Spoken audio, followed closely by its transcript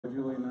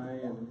Julie and I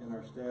and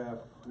our staff,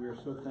 we are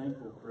so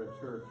thankful for a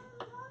church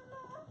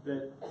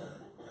that,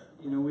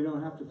 we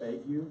don't have to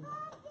beg you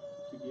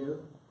to give.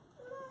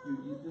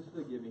 This is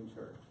a giving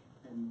church,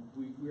 and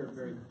we are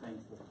very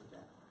thankful for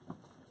that.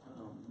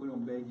 We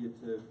don't beg you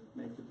to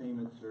make the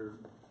payments or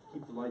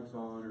keep the lights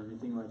on or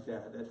anything like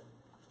that.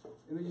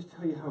 Let me just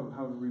tell you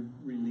how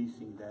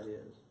releasing that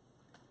is.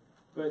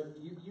 But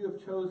you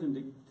have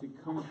chosen to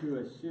come through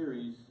a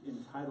series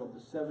entitled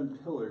The Seven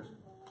Pillars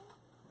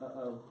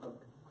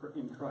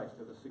in Christ,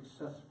 of a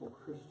successful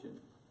Christian.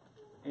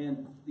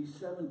 And these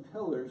seven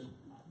pillars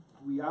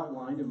we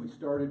outlined, and we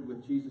started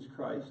with Jesus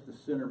Christ, the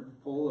center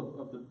pole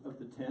of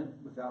the tent.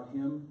 Without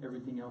him,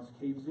 everything else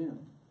caves in.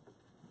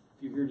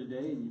 If you're here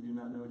today and you do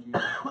not know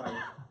Jesus Christ,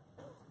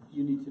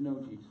 you need to know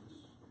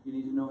Jesus. You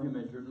need to know him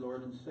as your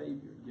Lord and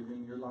Savior,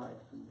 giving your life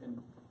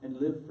and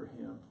live for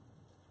him.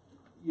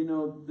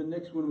 The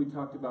next one we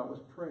talked about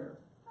was prayer.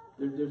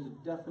 There's a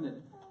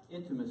definite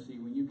intimacy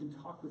when you can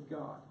talk with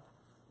God,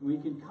 when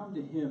you can come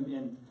to him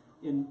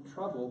in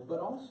trouble, but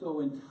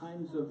also in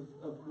times of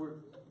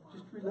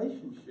just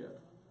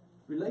relationship.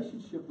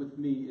 Relationship with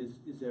me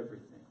is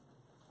everything.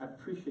 I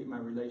appreciate my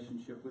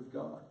relationship with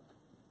God.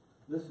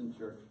 Listen,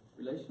 church,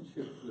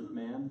 relationships with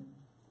man,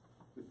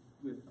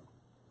 with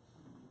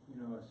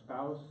a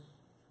spouse,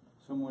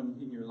 someone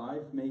in your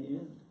life may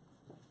end.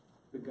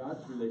 But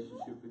God's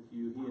relationship with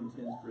you, he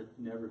intends for it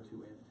never to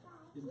end.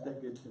 Isn't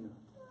that good to know?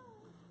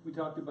 We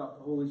talked about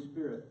the Holy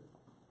Spirit.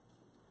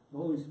 The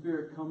Holy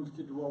Spirit comes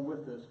to dwell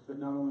with us, but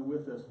not only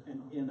with us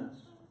and in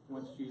us.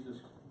 Once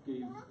Jesus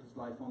gave his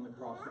life on the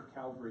cross of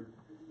Calvary,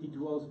 he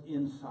dwells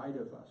inside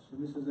of us. And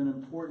this is an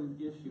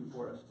important issue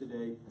for us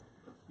today,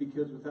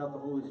 because without the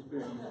Holy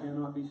Spirit, you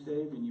cannot be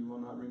saved and you will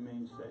not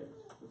remain saved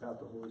without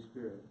the Holy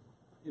Spirit.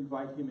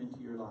 Invite him into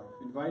your life.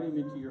 Invite him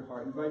into your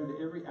heart. Invite him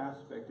to every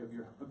aspect of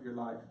your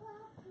life.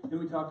 And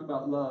we talked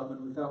about love,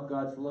 and without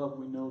God's love,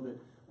 we know that,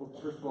 well,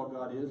 first of all,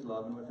 God is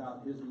love, and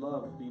without his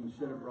love being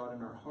shed abroad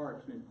in our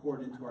hearts and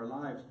poured into our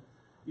lives,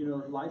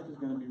 life is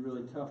going to be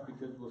really tough,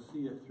 because we'll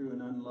see it through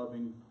an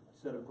unloving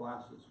set of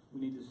glasses. We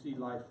need to see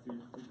life through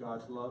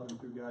God's love and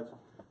through God's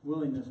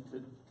willingness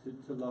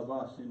to love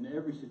us in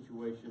every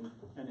situation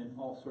and in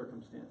all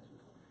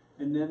circumstances.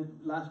 And then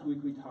last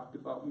week we talked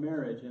about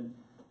marriage, and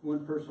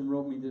one person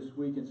wrote me this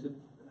week and said,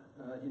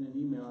 in an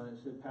email, and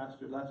it said,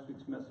 "Pastor, last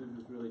week's message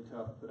was really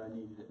tough, but I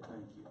needed it.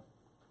 Thank you."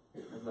 I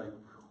was like,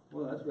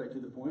 well, that's right to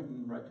the point,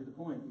 and right to the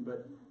point.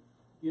 But,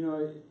 you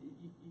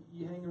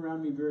hang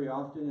around me very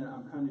often, and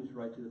I'm kind of just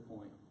right to the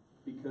point,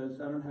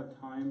 because I don't have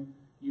time.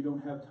 You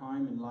don't have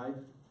time in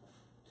life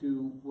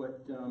to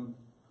what,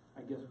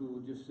 I guess we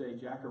will just say,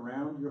 jack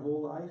around your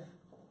whole life,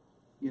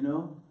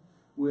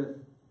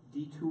 with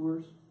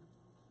detours.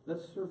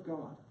 Let's serve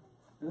God,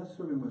 and let's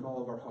serve him with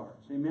all of our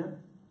hearts.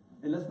 Amen?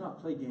 And let's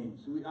not play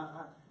games.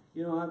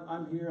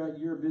 I'm here.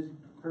 You're a busy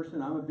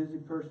person. I'm a busy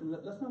person.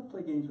 Let's not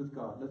play games with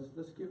God.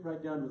 Let's get right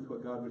down with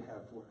what God would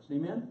have for us.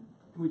 Amen?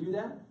 Can we do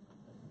that?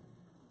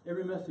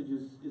 Every message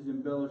is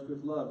embellished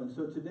with love. And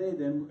so today,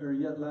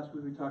 last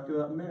week we talked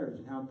about marriage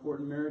and how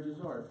important marriages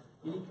are.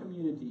 Any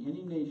community,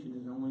 any nation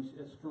is only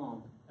as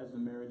strong as the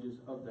marriages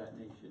of that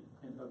nation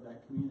and of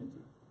that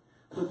community.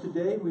 So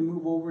today we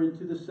move over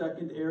into the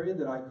second area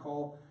that I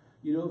call,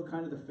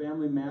 kind of the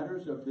family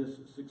matters of this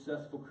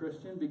successful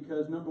Christian,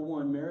 because number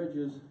one,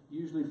 marriages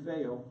usually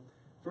fail,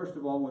 first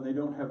of all, when they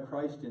don't have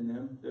Christ in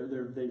them.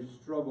 They've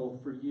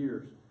struggled for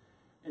years.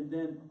 And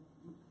then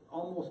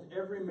almost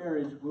every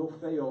marriage will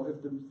fail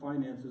if the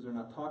finances are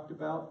not talked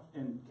about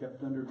and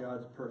kept under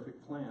God's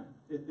perfect plan.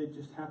 It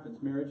just happens.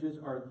 Marriages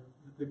are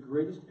the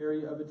greatest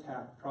area of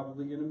attack,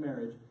 probably in a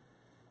marriage,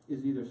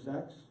 is either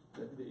sex,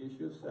 the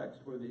issue of sex,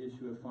 or the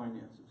issue of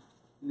finances.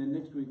 And then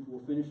next week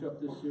we'll finish up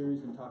this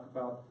series and talk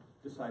about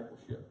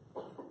discipleship.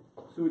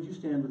 So would you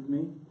stand with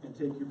me and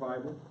take your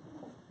Bible?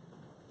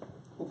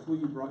 Hopefully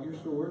you brought your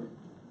sword,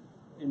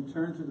 and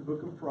turn to the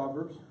book of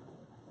Proverbs.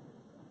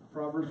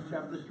 Proverbs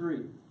chapter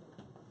 3.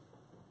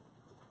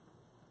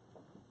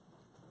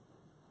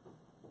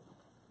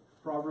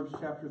 Proverbs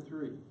chapter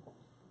 3.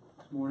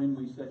 This morning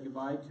we said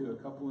goodbye to a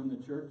couple in the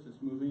church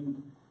that's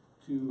moving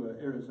to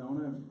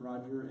Arizona,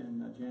 Roger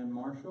and Jan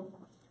Marshall.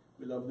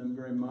 We love them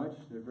very much.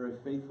 They're very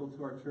faithful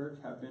to our church,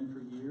 have been for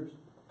years.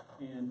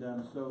 And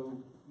so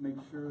make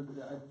sure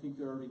that, I think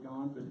they're already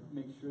gone, but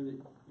make sure that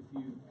if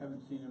you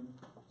haven't seen them,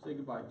 say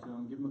goodbye to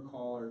them, give them a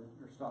call, or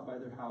stop by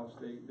their house.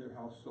 Their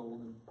house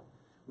sold. And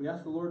we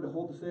asked the Lord to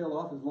hold the sale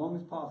off as long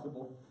as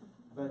possible,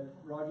 but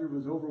Roger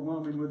was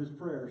overwhelming with his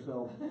prayer,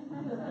 so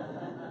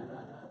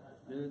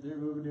they're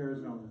moving to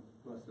Arizona.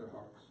 Bless their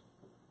hearts.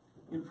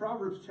 In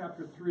Proverbs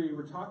chapter 3,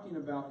 we're talking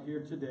about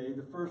here today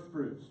the first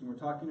fruits, and we're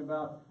talking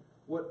about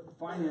what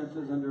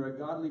finances under a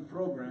godly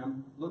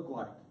program look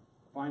like.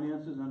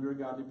 Finances under a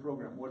godly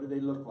program. What do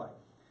they look like?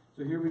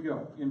 So here we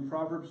go. In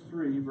Proverbs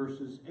 3, verse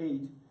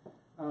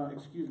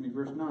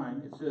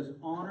 9, it says,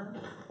 "Honor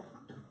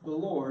the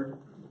Lord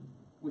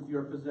with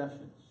your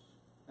possessions."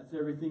 That's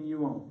everything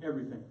you own.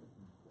 Everything.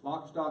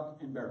 Lock, stock,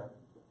 and barrel.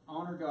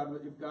 Honor God.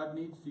 If God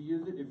needs to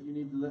use it, if you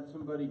need to let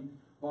somebody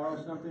borrow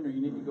something, or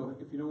you need to go,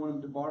 if you don't want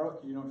them to borrow it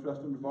because you don't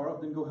trust them to borrow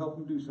it, then go help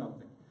them do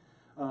something.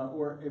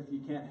 Or if you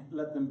can't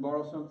let them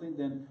borrow something,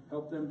 then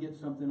help them get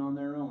something on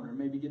their own, or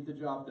maybe get the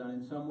job done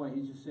in some way.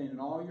 He's just saying, in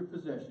all your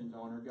possessions,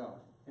 honor God.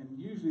 And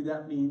usually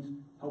that means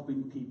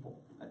helping people.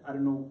 I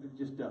don't know, it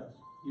just does.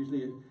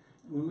 Usually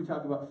when we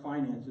talk about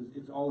finances,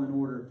 it's all in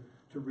order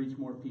to reach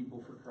more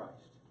people for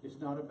Christ. It's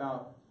not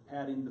about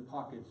padding the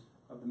pockets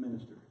of the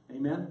minister.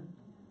 Amen?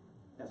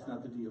 That's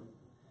not the deal.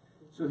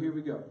 So here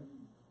we go.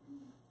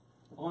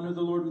 Honor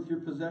the Lord with your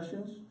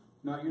possessions,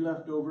 not your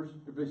leftovers.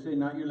 Everybody say,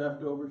 not your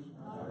leftovers.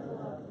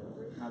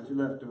 Not your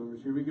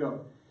leftovers. Here we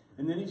go.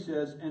 And then he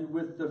says, and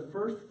with the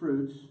first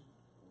fruits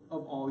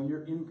of all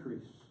your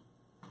increase,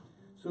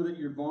 so that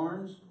your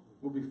barns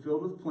will be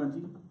filled with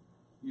plenty,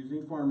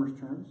 using farmers'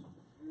 terms,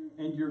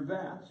 and your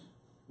vats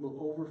will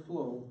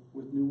overflow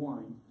with new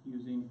wine,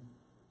 using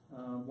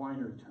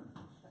winery terms.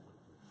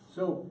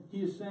 So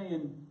he is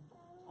saying,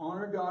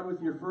 honor God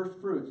with your first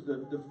fruits,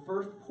 the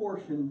first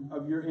portion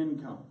of your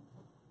income.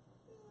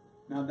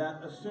 Now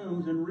that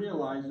assumes and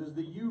realizes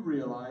that you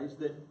realize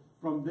that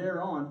from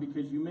there on,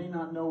 because you may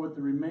not know what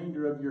the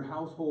remainder of your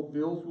household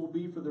bills will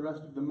be for the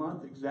rest of the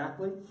month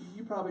exactly,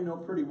 you probably know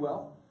pretty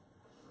well.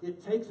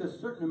 It takes a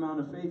certain amount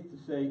of faith to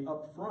say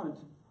up front,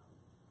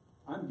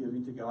 I'm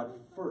giving to God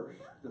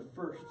first, the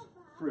first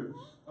fruits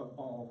of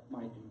all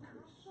my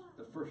increase.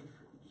 The first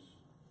fruits.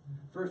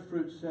 First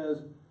fruit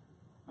says,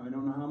 I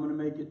don't know how I'm going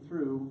to make it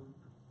through,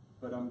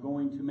 but I'm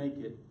going to make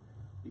it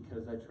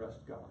because I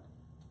trust God.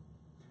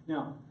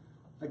 Now,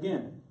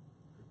 again,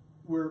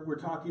 we're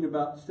talking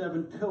about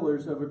 7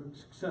 pillars of a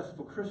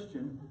successful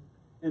Christian,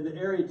 and the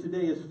area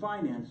today is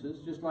finances.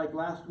 Just like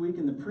last week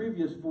and the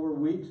previous 4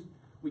 weeks,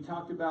 we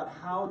talked about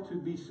how to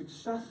be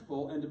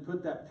successful and to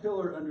put that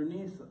pillar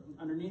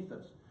underneath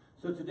us.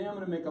 So today I'm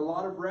going to make a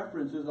lot of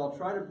references. I'll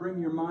try to bring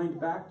your mind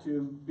back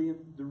to being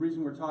the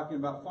reason we're talking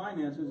about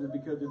finances is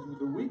because it's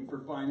the week for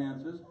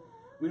finances.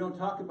 We don't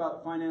talk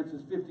about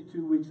finances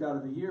 52 weeks out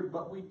of the year,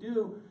 but we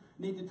do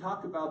need to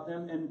talk about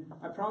them, and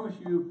I promise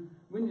you,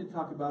 we need to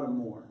talk about them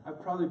more.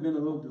 I've probably been a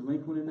little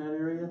delinquent in that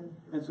area,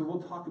 and so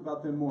we'll talk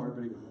about them more.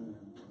 Everybody goes,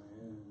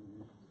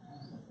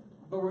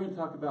 but we're going to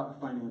talk about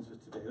finances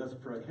today. Let's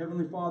pray.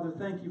 Heavenly Father,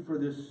 thank you for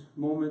this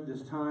moment,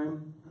 this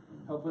time.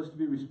 Help us to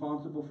be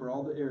responsible for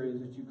all the areas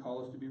that you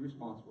call us to be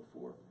responsible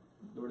for.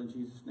 Lord, in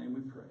Jesus' name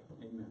we pray.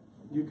 Amen.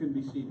 You can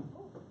be seated.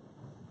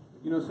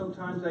 You know,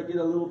 sometimes I get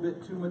a little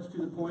bit too much to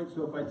the point,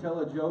 so if I tell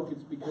a joke,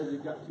 it's because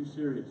it got too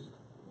serious.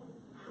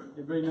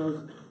 Everybody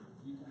knows,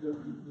 those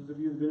of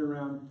you who have been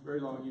around very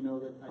long, you know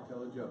that I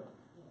tell a joke.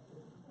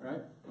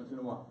 Right? Once in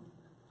a while.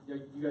 You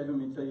guys want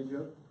me to tell you a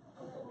joke?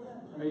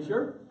 Are you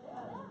sure?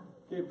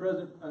 Okay,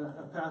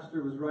 a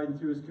pastor was riding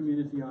through his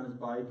community on his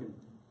bike,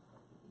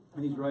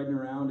 and he's riding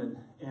around,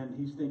 and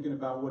he's thinking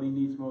about what he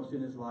needs most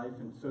in his life,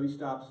 and so he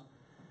stops,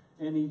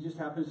 and he just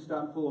happens to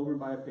stop and pull over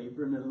by a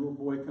paper, and then a little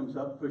boy comes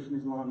up pushing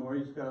his lawnmower.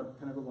 He's got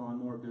kind of a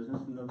lawnmower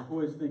business, and the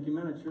boy's thinking,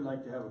 man, I'd sure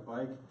like to have a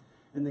bike.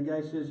 And the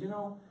guy says,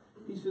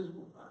 he says,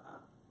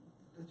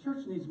 the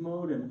church needs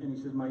mowed, and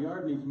he says, my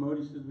yard needs mowed.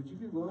 He says, would you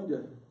be willing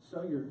to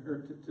sell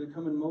to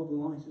come and mow the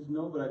lawn? He says,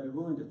 no, but I'd be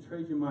willing to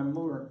trade you my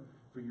mower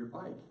for your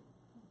bike.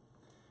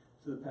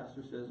 So the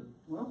pastor says,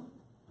 well,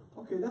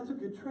 okay, that's a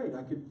good trade.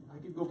 I could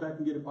go back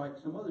and get a bike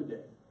some other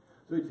day.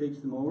 So he takes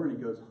the mower and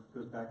he goes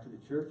back to the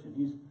church, and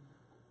he's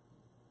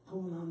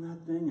pulling on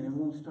that thing, and it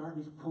won't start.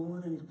 He's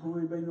pulling and he's pulling.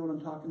 Anybody know what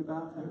I'm talking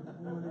about? And they're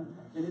pulling,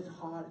 and it's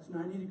hot. It's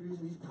 90 degrees,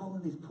 and he's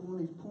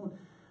pulling.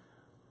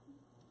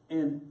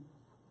 And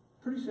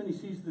pretty soon he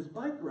sees this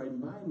bike riding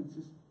by, and it's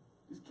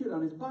this kid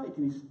on his bike,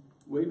 and he's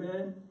waving at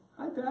him.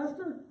 Hi,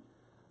 Pastor.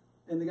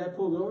 And the guy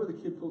pulls over. The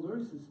kid pulls over.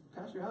 He says,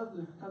 Pastor,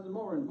 how's the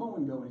mowing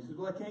going? He says,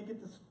 well, I can't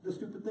get the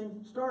stupid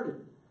thing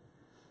started.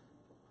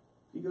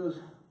 He goes,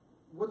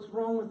 what's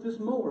wrong with this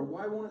mower?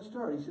 Why won't it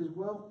start? He says,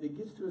 well, it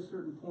gets to a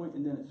certain point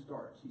and then it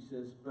starts. He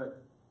says,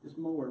 but this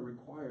mower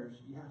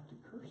requires you have to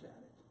curse at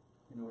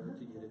it in order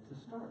to get it to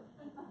start.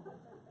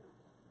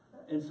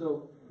 And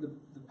so the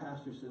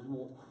pastor says,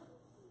 well,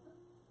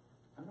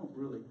 I don't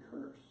really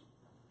curse.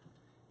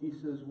 He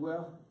says,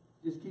 well,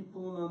 just keep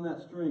pulling on that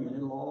string and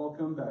it'll all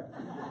come back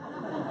to you.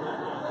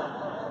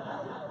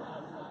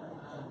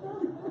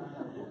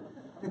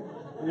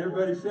 And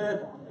everybody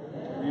said,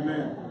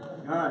 Amen.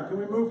 All right, can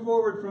we move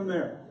forward from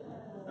there?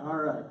 All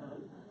right.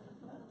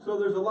 So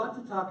there's a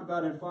lot to talk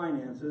about in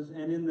finances,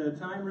 and in the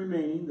time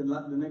remaining, the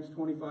next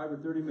 25 or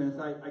 30 minutes,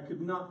 I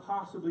could not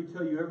possibly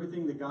tell you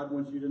everything that God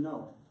wants you to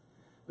know.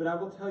 But I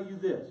will tell you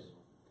this.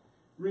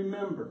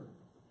 Remember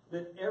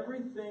that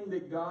everything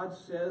that God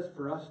says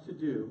for us to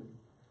do,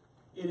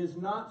 it is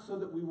not so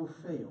that we will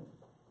fail.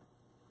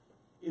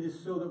 It is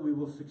so that we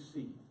will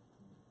succeed.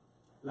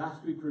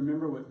 Last week,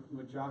 remember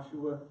what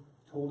Joshua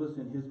told us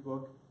in his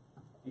book?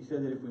 He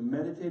said that if we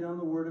meditate on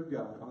the Word of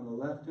God, on the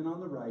left and on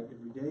the right,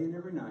 every day and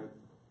every night,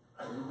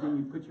 everything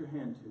you put your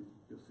hand to,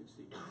 you'll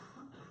succeed.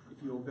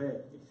 If you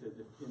obey, he says,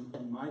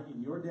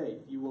 in your day,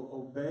 if you will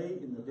obey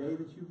in the day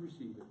that you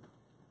receive it,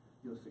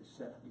 you'll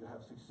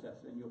have success,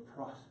 and you'll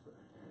prosper.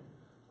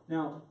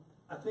 Now,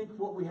 I think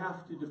what we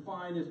have to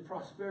define is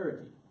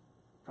prosperity.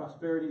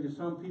 Prosperity to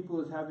some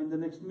people is having the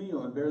next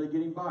meal and barely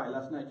getting by.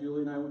 Last night,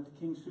 Julie and I went to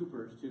King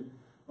Soopers to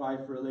buy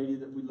for a lady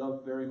that we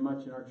love very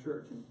much in our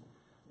church,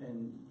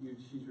 and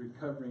she's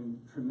recovering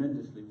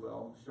tremendously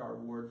well. Char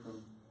Ward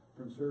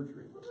from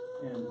surgery,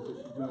 and so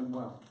she's doing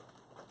well.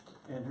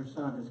 And her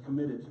son has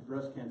committed to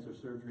breast cancer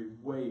surgery,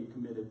 way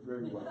committed,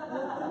 very well.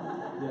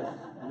 Yes,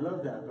 I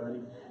love that,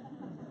 buddy.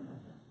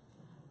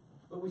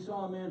 But we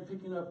saw a man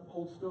picking up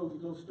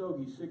little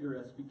stogie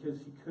cigarettes because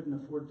he couldn't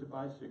afford to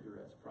buy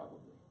cigarettes, probably.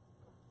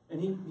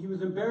 And he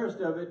was embarrassed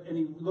of it, and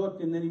he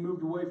looked, and then he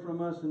moved away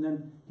from us, and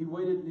then he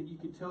waited, and you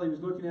could tell he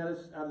was looking at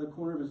us out of the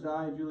corner of his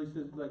eye, and Julie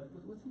says, like,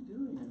 what's he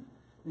doing?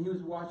 And he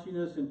was watching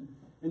us, and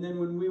then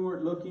when we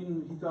weren't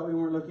looking, he thought we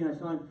weren't looking, I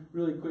saw him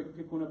really quick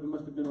pick one up. It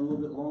must have been a little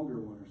bit longer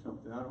one or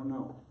something, I don't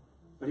know.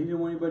 But he didn't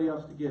want anybody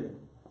else to get it.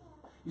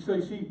 So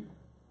you see,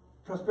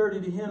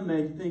 prosperity to him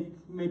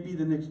may be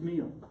the next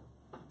meal.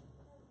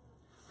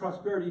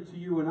 Prosperity to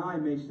you and I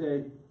may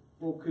say,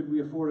 well, could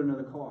we afford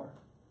another car?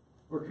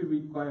 Or could we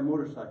buy a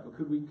motorcycle?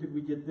 Could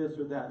we get this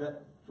or that?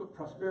 That's what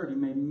prosperity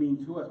may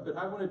mean to us. But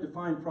I want to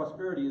define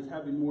prosperity as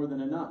having more than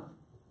enough.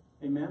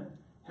 Amen?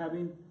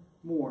 Having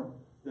more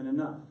than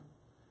enough.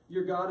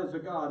 Your God is a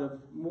God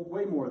of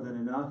way more than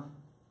enough.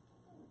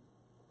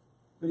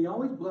 But He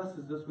always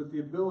blesses us with the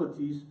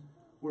abilities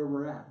where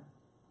we're at.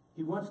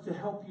 He wants to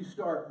help you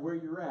start where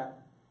you're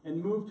at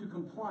and move to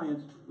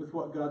compliance with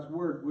what God's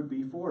Word would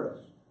be for us.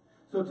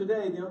 So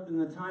today, in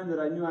the time that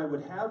I knew I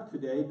would have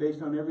today,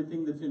 based on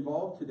everything that's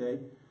involved today,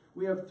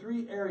 we have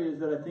 3 areas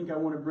that I think I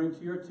want to bring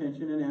to your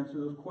attention and answer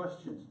those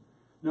questions.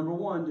 Number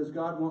 1, does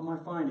God want my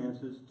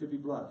finances to be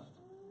blessed?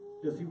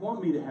 Does He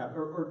want me to have,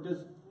 or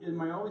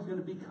am I always going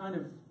to be kind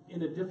of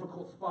in a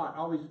difficult spot,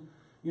 always,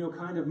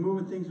 kind of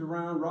moving things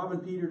around,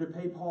 robbing Peter to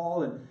pay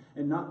Paul,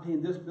 and not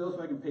paying this bill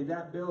so I can pay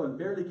that bill, and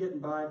barely getting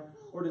by?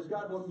 Or does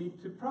God want me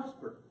to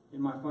prosper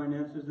in my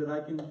finances, that I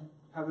can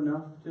have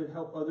enough to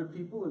help other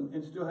people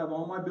and still have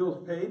all my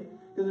bills paid?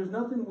 Because there's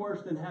nothing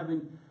worse than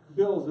having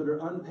bills that are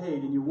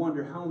unpaid and you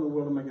wonder, how in the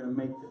world am I going to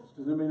make this?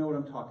 Does anybody know what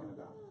I'm talking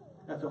about?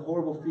 That's a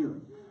horrible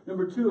feeling.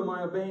 Number 2, am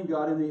I obeying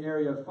God in the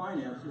area of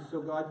finances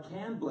so God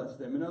can bless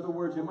them? In other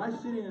words, am I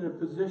sitting in a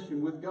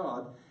position with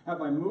God?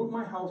 Have I moved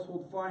my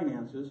household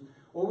finances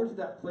over to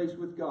that place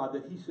with God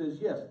that He says,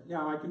 yes,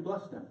 now I can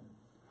bless them?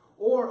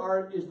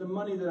 Or is the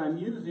money that I'm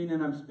using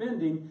and I'm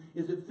spending,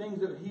 is it things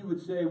that He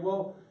would say,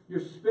 well, you're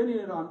spending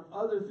it on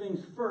other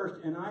things first,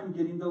 and I'm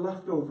getting the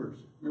leftovers.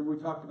 Remember,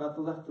 we talked about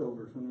the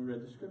leftovers when we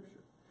read the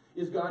Scripture.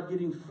 Is God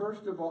getting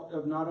first of all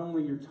of not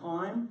only your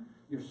time,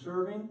 your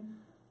serving?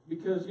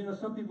 Because,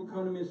 some people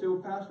come to me and say,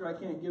 well, Pastor, I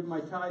can't give my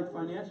tithe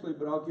financially,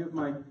 but I'll give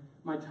my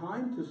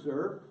time to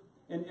serve.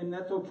 And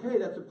that's okay.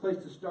 That's a place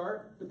to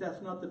start, but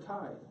that's not the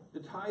tithe.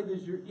 The tithe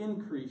is your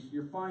increase,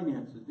 your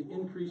finances, the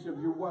increase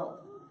of your wealth.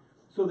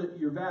 So that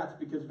your vats,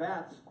 because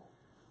vats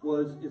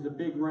is a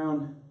big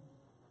round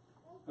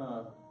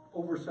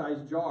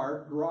oversized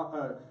jar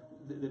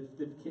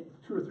that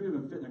 2 or 3 of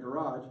them fit in a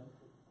garage,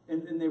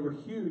 and they were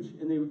huge,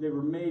 and they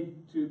were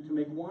made to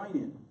make wine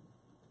in.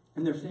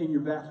 And they're saying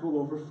your vats will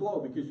overflow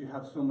because you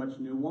have so much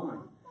new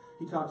wine.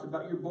 He talks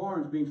about your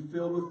barns being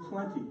filled with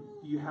plenty.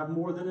 You have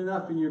more than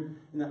enough in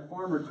that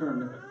farmer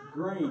term,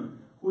 grain,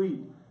 wheat,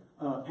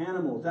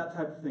 animals, that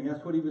type of thing.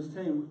 That's what he was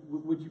saying.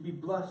 Would you be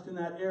blessed in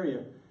that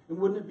area? And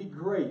wouldn't it be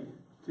great?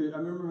 I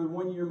remember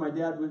one year my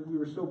dad, we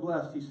were so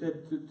blessed, he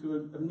said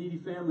to a needy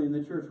family in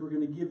the church, we're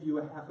going to give you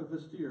a half of a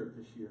steer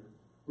this year.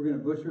 We're going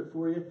to butcher it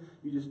for you.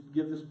 You just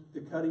give us the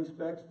cutting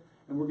specs,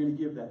 and we're going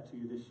to give that to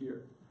you this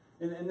year.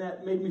 And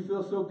that made me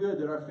feel so good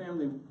that our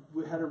family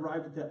had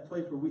arrived at that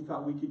place where we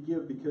thought we could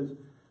give, because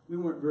we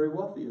weren't very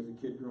wealthy as a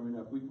kid growing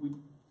up.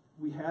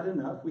 We had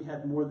enough. We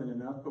had more than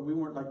enough, but we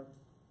weren't like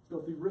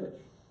filthy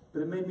rich.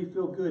 But it made me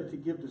feel good to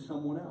give to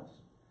someone else.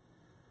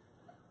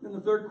 Then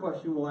the third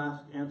question we'll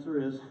answer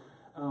is,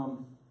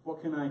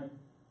 what can I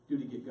do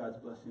to get God's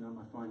blessing on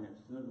my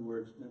finances? In other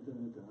words,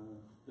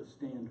 the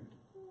standard.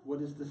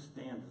 What is the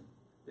standard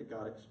that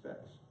God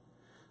expects?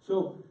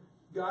 So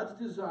God's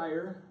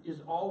desire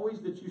is always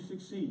that you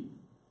succeed.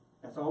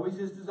 That's always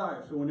His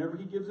desire. So whenever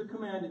He gives a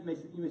command,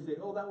 you may say,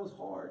 oh, that was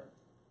hard.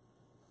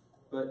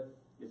 But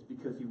it's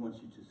because He wants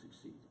you to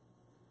succeed.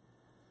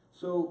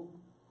 So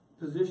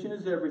position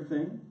is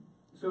everything.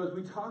 So as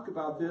we talk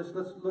about this,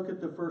 let's look at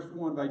the first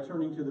one by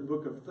turning to the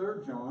book of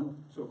 3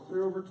 John. So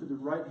clear over to the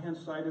right-hand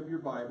side of your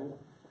Bible,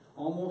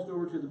 almost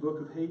over to the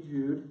book of Hey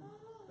Jude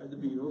by the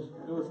Beatles.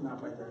 No, it's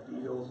not by the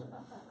Beatles.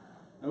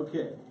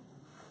 Okay.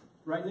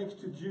 Right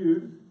next to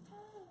Jude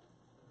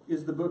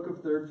is the book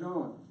of 3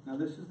 John. Now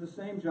this is the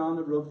same John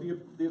that wrote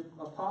the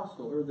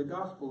Apostle, or the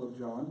Gospel of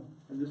John,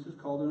 and this is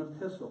called an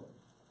epistle.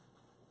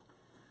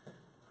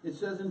 It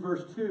says in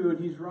verse 2,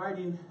 and he's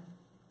writing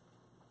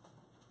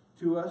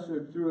to us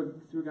through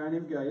a guy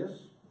named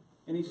Gaius,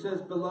 and he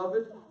says,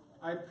 Beloved,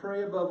 I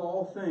pray above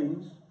all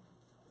things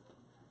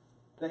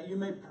that you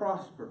may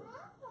prosper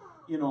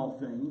in all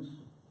things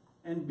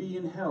and be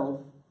in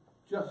health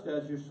just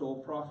as your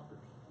soul prospers.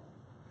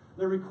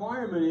 The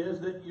requirement is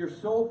that your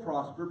soul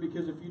prosper,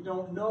 because if you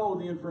don't know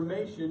the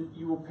information,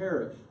 you will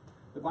perish.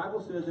 The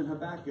Bible says in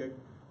Habakkuk,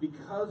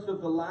 because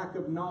of the lack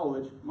of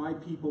knowledge, my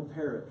people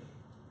perish.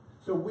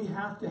 So we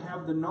have to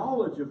have the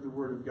knowledge of the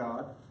Word of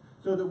God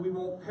so that we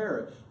won't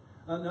perish.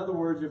 In other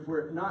words, if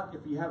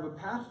you have a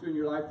pastor in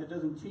your life that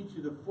doesn't teach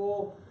you the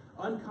full,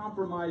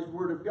 uncompromised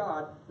Word of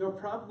God, there'll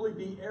probably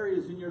be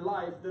areas in your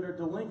life that are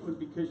delinquent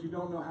because you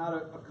don't know how to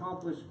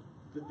accomplish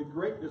the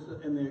greatness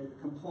and the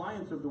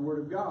compliance of the Word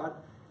of God,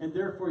 and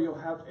therefore you'll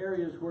have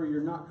areas where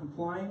you're not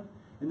complying,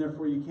 and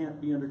therefore you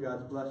can't be under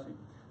God's blessing.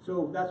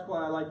 So that's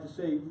why I like to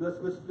say, let's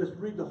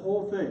read the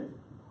whole thing.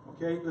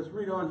 Okay, let's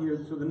read on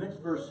here. So the next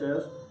verse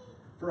says,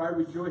 "For I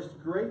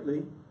rejoiced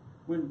greatly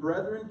when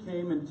brethren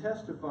came and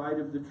testified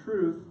of the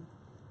truth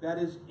that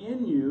is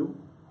in you,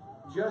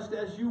 just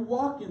as you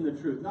walk in the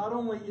truth." Not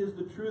only is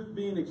the truth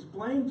being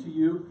explained to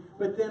you,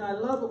 but then I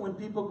love it when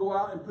people go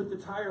out and put the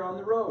tire on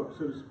the road,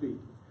 so to speak.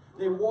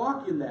 They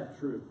walk in that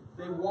truth.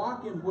 They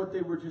walk in what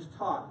they were just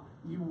taught.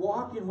 You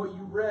walk in what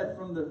you read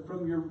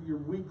from your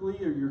weekly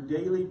or your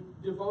daily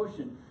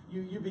devotion.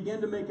 You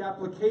begin to make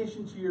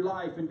application to your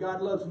life, and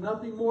God loves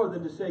nothing more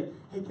than to say,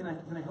 "Hey, can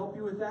I help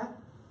you with that?"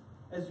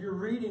 As you're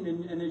reading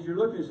and as you're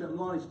looking at something,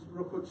 Lonnie,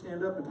 real quick,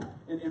 stand up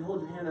and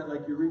hold your hand out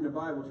like you're reading the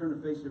Bible. Turn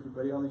and face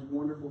everybody, all these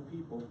wonderful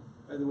people.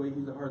 By the way,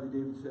 he's a Harley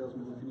Davidson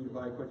salesman. If you need a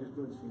bike, just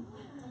go and see him.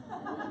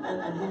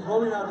 And he's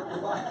holding out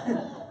the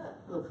Bible.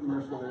 A little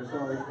commercial there,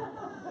 sorry.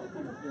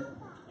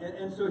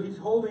 And so he's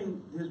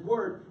holding his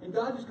word, and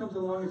God just comes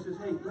along and says,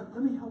 "Hey,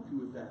 let me help you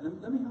with that.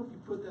 Let me help you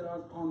put that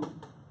on."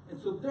 And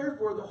so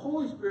therefore, the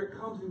Holy Spirit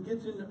comes and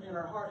gets in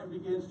our heart and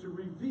begins to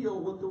reveal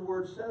what the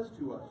word says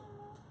to us.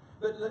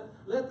 But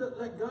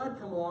let God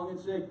come along and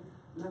say,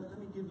 let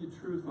me give you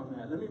truth on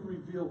that. Let me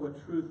reveal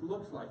what truth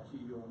looks like to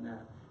you on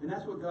that. And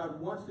that's what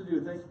God wants to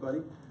do. Thanks,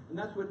 buddy. And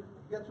that's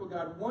what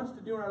God wants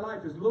to do in our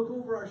life, is look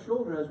over our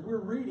shoulder as we're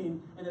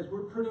reading and as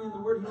we're putting in the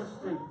word. He wants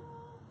to say,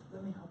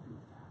 let me help you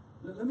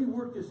with that. Let me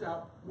work this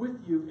out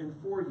with you and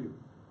for you.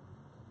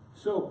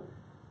 So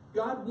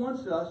God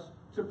wants us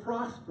to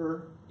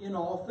prosper in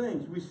all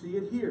things. We see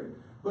it here.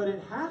 But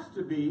it has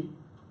to be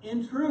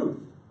in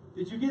truth.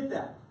 Did you get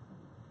that?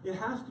 It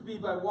has to be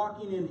by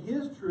walking in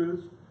His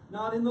truths,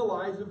 not in the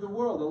lies of the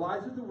world. The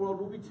lies of the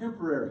world will be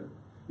temporary.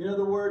 In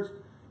other words,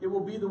 it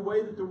will be the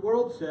way that the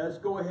world says,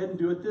 go ahead and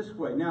do it this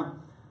way. Now,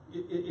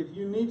 if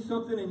you need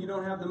something and you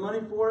don't have the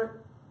money for it,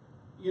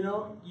 you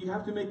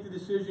have to make the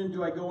decision,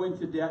 do I go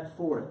into debt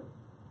for it?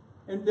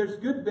 And there's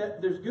good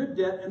debt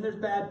and there's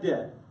bad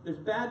debt. There's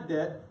bad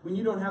debt when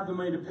you don't have the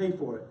money to pay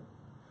for it.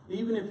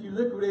 Even if you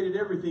liquidated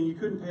everything, you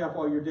couldn't pay off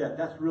all your debt.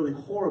 That's really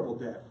horrible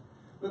debt.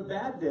 But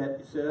bad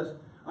debt, it says,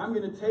 I'm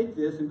going to take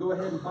this and go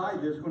ahead and buy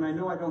this when I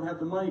know I don't have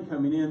the money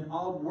coming in.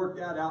 I'll work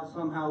that out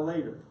somehow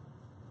later.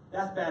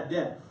 That's bad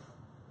debt.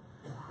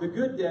 The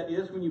good debt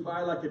is when you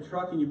buy like a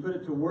truck and you put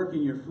it to work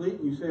in your fleet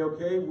and you say,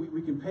 okay,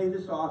 we can pay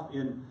this off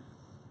in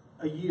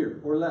a year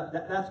or less.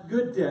 That's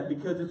good debt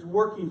because it's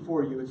working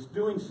for you. It's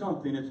doing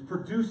something. It's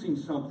producing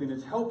something.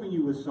 It's helping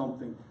you with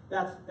something.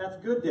 That's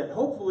good debt.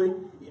 Hopefully,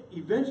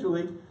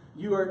 eventually,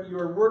 you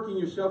are working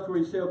yourself to where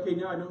you say, okay,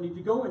 now I don't need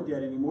to go in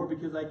debt anymore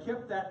because I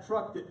kept that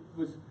truck that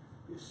was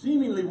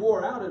seemingly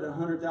wore out at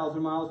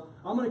 100,000 miles.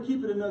 I'm going to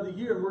keep it another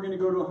year and we're going to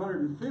go to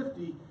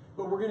 150,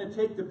 but we're going to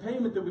take the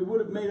payment that we would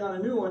have made on a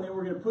new one and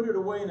we're going to put it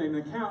away in an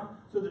account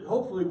so that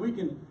hopefully we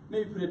can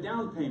maybe put a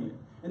down payment.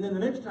 And then the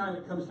next time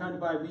it comes time to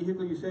buy a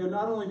vehicle, you say,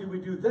 not only do we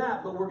do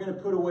that, but we're going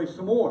to put away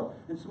some more.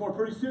 And some more.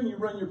 Pretty soon you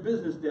run your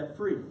business debt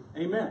free.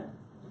 Amen.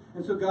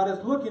 And so God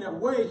is looking at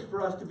ways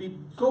for us to be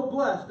so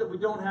blessed that we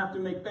don't have to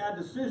make bad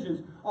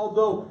decisions.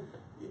 Although,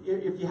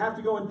 if you have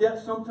to go in debt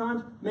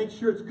sometimes, make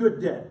sure it's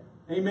good debt.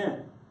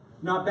 Amen.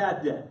 Not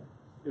bad debt.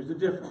 There's a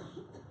difference.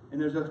 And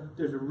there's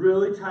a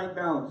really tight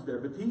balance there.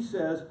 But he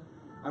says,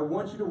 I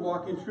want you to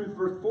walk in truth.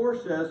 Verse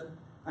 4 says,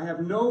 I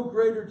have no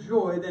greater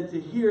joy than to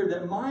hear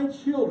that my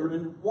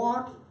children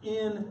walk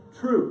in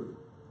truth.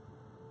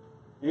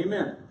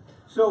 Amen.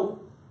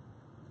 So,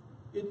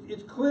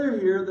 it's clear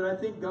here that I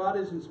think God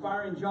is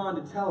inspiring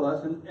John to tell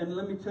us, and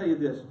let me tell you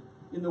this.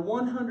 In the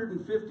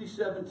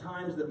 157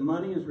 times that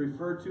money is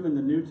referred to in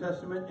the New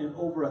Testament and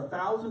over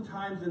 1,000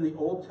 times in the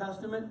Old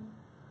Testament,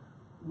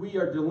 we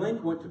are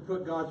delinquent to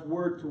put God's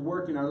Word to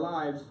work in our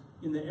lives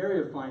in the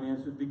area of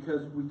finances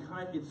because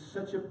it's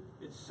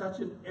such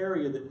an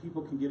area that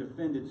people can get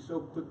offended so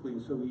quickly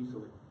and so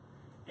easily.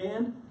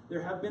 And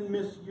there have been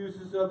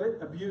misuses of it,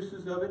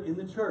 abuses of it in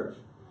the church.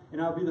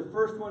 And I'll be the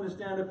first one to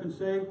stand up and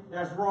say,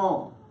 that's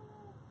wrong.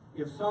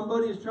 If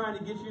somebody is trying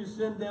to get you to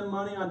send them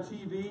money on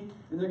TV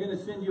and they're going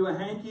to send you a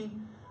hanky,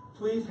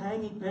 please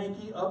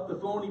hanky-panky up the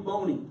phony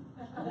bony.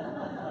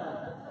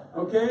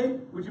 Okay?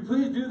 Would you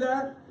please do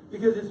that?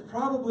 Because it's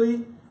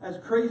probably as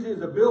crazy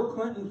as a Bill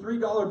Clinton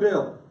 $3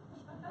 bill.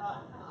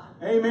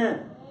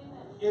 Amen.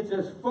 It's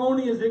as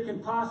phony as it can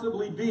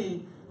possibly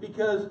be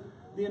because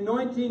the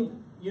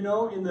anointing, in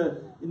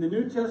the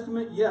New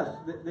Testament, yes,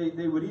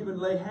 they would even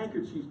lay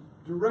handkerchiefs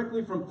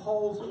directly from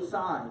Paul's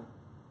side,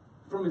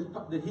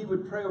 that he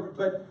would pray over.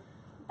 But,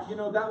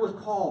 that was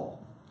called.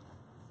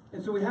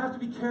 And so we have to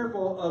be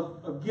careful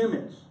of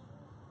gimmicks.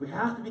 We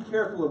have to be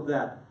careful of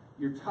that.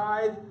 Your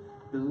tithe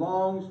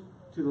belongs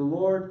to the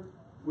Lord,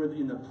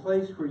 in the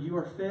place where you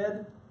are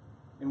fed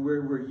and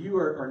where you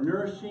are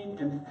nourishing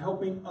and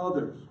helping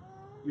others.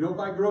 You don't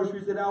buy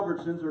groceries at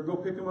Albertsons or go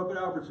pick them up at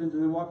Albertsons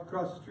and then walk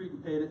across the street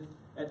and pay it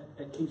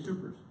at King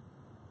Soopers.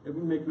 It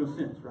would make no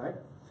sense, right?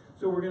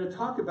 So we're going to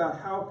talk about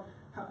how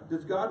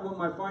does God want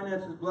my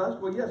finances blessed?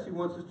 Well, yes, He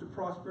wants us to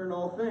prosper in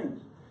all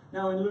things.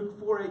 Now in Luke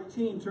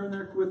 4:18, turn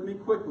there with me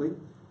quickly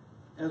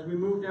as we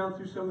move down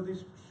through some of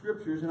these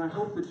scriptures, and I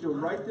hope that you'll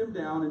write them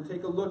down and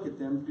take a look at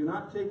them. Do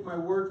not take my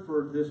word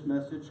for this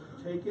message.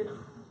 Take it,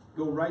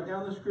 go write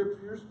down the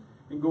scriptures,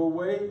 and go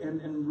away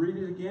and read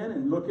it again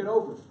and look it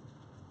over.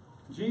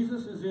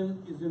 Jesus is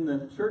in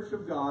the church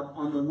of God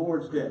on the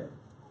Lord's Day.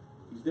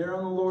 He's there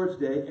on the Lord's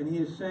Day, and He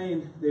is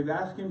saying, they've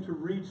asked Him to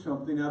read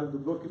something out of the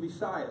book of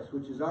Isaiah,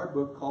 which is our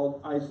book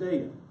called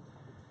Isaiah.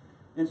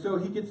 And so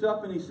He gets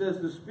up and He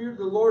says, the Spirit of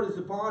the Lord is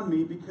upon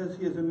me because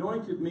He has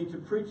anointed me to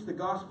preach the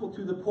gospel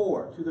to the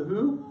poor. To the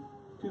who?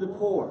 To the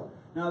poor.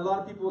 Now a lot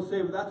of people will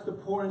say, well, that's the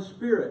poor in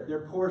spirit. They're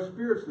poor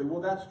spiritually.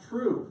 Well, that's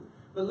true.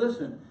 But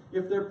listen,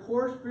 if they're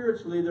poor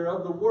spiritually, they're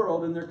of the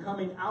world, and they're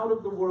coming out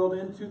of the world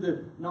into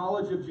the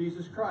knowledge of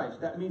Jesus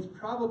Christ. That means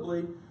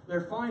probably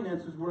their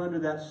finances were under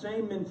that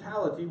same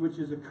mentality, which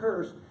is a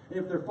curse. And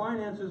if their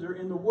finances are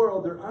in the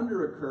world, they're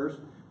under a curse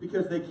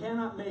because they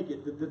cannot make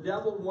it. That the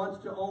devil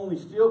wants to only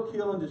steal,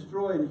 kill, and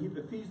destroy, and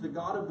if he's the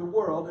God of the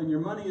world, and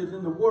your money is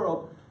in the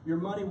world, your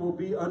money will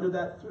be under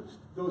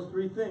those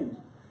three things.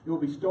 It will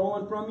be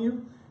stolen from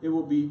you, it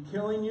will be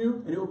killing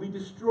you, and it will be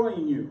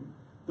destroying you.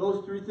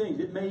 Those three things.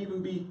 It may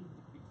even be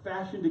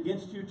fashioned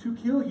against you to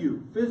kill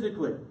you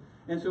physically.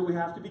 And so we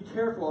have to be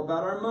careful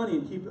about our money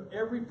and keep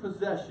every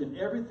possession,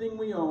 everything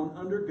we own,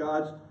 under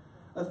God's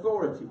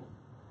authority.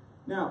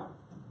 Now,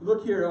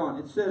 look here on.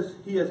 It says,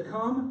 He has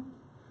come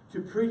to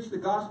preach the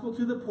gospel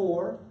to the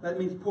poor. That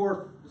means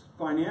poor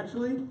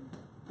financially,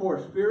 poor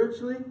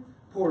spiritually,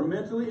 poor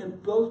mentally,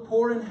 and those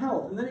poor in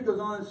health. And then He goes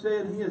on and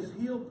says, He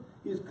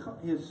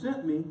has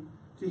sent me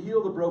to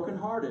heal the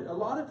brokenhearted. A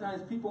lot of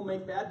times people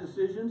make bad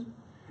decisions,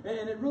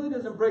 and it really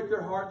doesn't break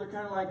their heart. They're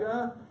kind of like,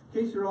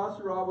 que sera,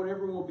 sera,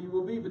 whatever will be,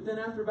 will be. But then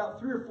after about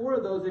 3 or 4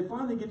 of those, they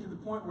finally get to the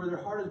point where their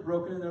heart is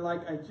broken, and they're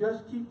like, I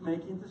just keep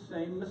making the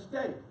same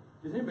mistake.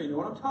 Does anybody know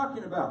what I'm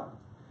talking about?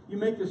 You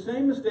make the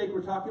same mistake.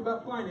 We're talking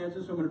about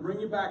finances, so I'm going to bring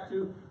you back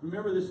to,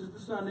 remember, this is the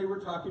Sunday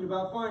we're talking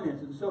about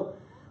finances. So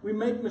we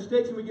make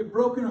mistakes, and we get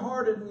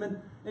brokenhearted,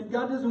 and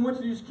God doesn't want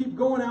you to just keep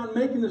going out and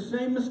making the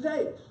same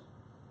mistakes.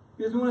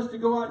 He doesn't want us to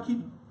go out and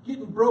keep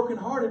getting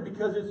brokenhearted,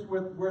 because it's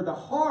where the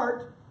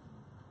heart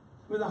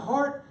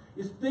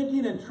is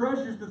thinking and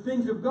treasures the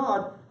things of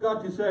God.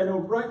 God can say, I know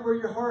right where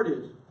your heart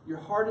is. Your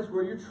heart is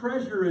where your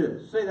treasure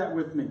is. Say that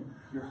with me.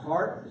 Your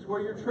heart is where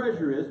your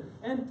treasure is.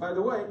 And, by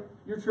the way,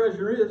 your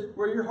treasure is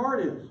where your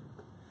heart is.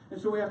 And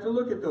so we have to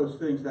look at those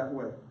things that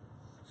way.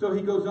 So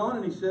He goes on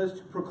and He says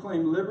to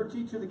proclaim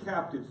liberty to the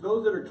captives.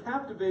 Those that are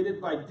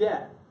captivated by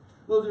debt.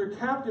 Those that are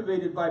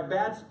captivated by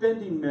bad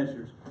spending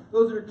measures.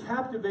 Those that are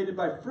captivated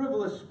by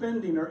frivolous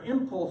spending or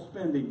impulse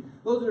spending.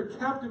 Those that are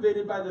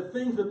captivated by the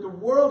things that the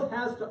world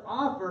has to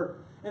offer,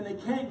 and they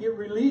can't get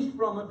released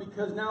from it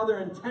because now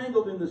they're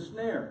entangled in the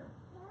snare.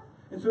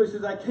 And so He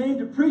says, I came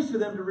to preach to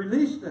them, to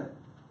release them.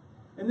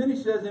 And then He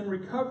says, in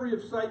recovery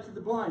of sight to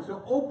the blind.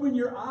 So open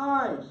your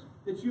eyes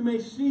that you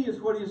may see,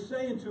 is what He is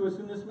saying to us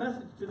in this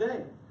message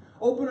today.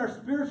 Open our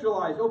spiritual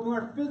eyes, open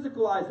our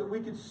physical eyes, that we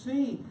could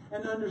see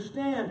and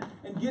understand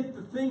and get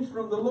the things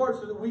from the Lord,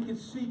 so that we could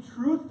see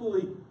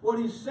truthfully what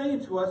He's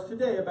saying to us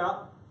today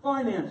about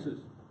finances.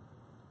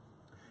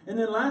 And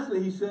then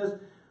lastly, He says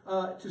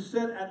to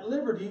set at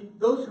liberty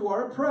those who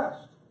are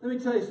oppressed. Let me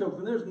tell you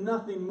something. There's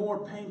nothing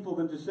more painful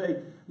than to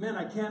say, man,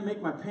 I can't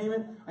make my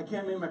payment. I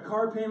can't make my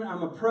car payment.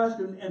 I'm oppressed.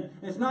 And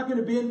it's not going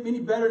to be any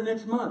better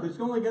next month. It's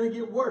only going to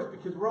get worse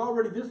because we're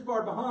already this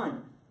far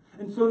behind.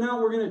 And so now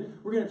we're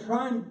going to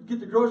try and get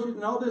the groceries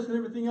and all this and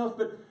everything else.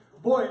 But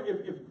boy,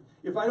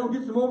 if I don't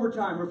get some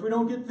overtime, or if we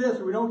don't get this,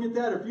 or we don't get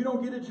that, or if you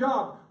don't get a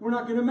job, we're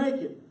not going to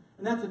make it.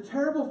 And that's a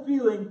terrible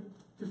feeling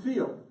to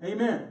feel.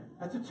 Amen.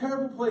 That's a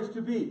terrible place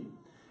to be.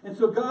 And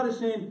so God is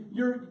saying,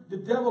 the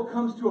devil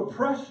comes to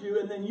oppress you,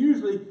 and then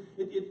usually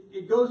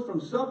it goes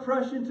from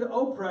suppression to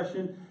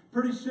oppression.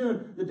 Pretty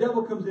soon, the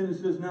devil comes in and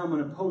says, now I'm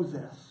going to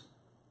possess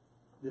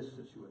this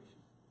situation.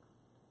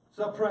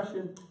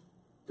 Suppression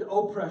to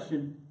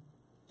oppression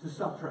to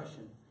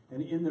suppression.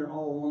 And in there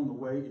all along the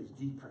way is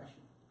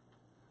depression.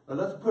 But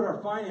let's put our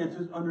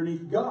finances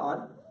underneath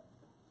God,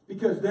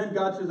 because then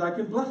God says, I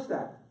can bless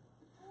that.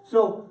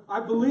 So I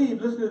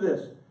believe, listen to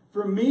this,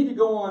 for me to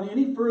go on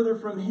any further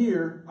from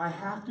here, I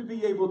have to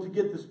be able to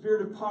get the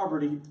spirit of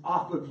poverty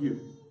off of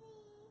you.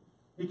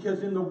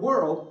 Because in the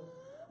world,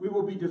 we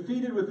will be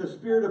defeated with the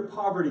spirit of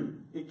poverty.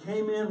 It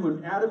came in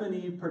when Adam and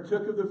Eve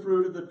partook of the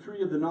fruit of the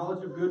tree of the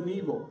knowledge of good and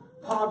evil.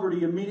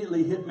 Poverty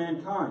immediately hit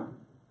mankind.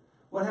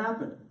 What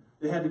happened?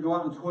 They had to go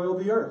out and toil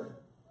the earth.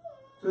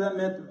 So that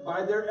meant that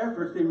by their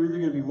efforts, they were either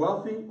going to be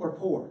wealthy or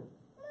poor.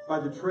 By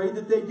the trade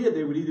that they did,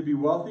 they would either be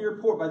wealthy or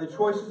poor. By the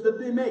choices that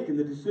they make and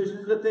the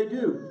decisions that they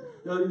do,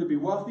 they'll either be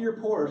wealthy or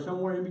poor or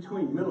somewhere in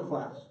between, middle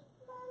class.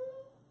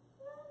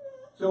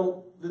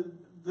 So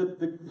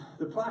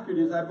the placard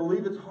is, I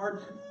believe it's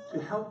hard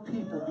to help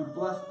people be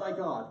blessed by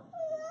God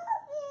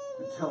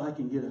until I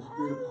can get a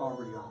spirit of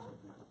poverty off of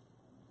them.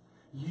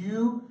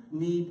 You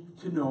need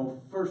to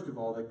know, first of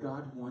all, that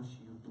God wants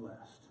you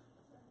blessed.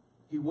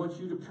 He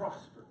wants you to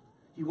prosper.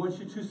 He wants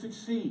you to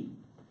succeed.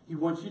 He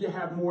wants you to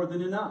have more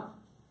than enough.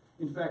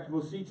 In fact,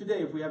 we'll see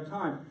today, if we have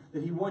time,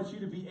 that He wants you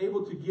to be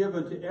able to give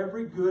unto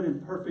every good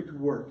and perfect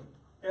work.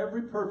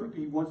 Every perfect,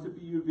 He wants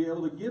you to be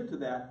able to give to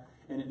that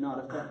and it not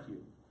affect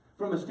you.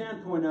 From a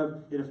standpoint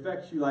of, it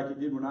affects you like it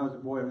did when I was a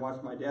boy and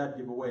watched my dad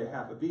give away a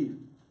half a beef.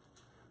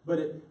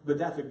 But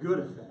that's a good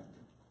effect.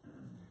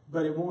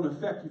 But it won't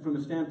affect you from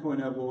the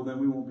standpoint of, well, then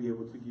we won't be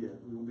able to give.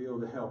 We won't be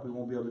able to help. We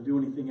won't be able to do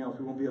anything else.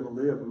 We won't be able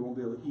to live. We won't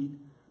be able to eat.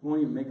 We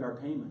won't even make our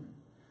payment.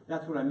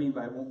 That's what I mean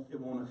by it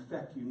won't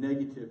affect you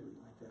negatively.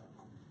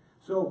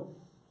 So,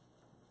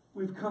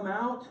 we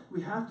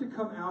have to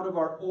come out of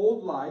our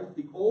old life,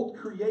 the old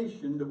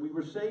creation that we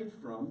were saved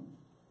from,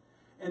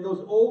 and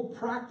those old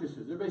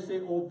practices. Everybody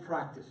say old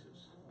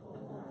practices.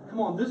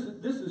 Come on, this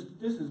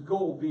is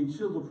gold being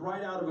chiseled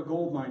right out of a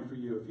gold mine for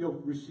you if you'll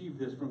receive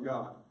this from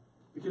God.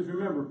 Because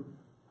remember,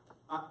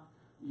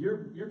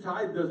 your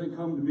tithe doesn't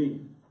come to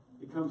me.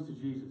 It comes to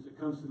Jesus. It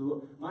comes to the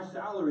Lord. My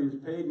salary is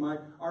paid.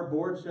 Our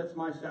board sets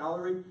my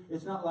salary.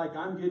 It's not like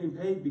I'm getting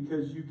paid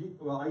because you get,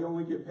 well, I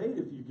only get paid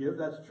if you give.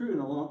 That's true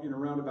in a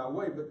roundabout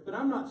way. But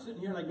I'm not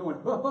sitting here like going,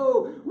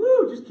 oh,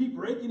 woo, just keep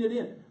raking it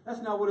in.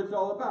 That's not what it's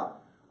all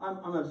about.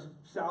 I'm a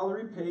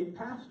salary paid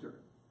pastor.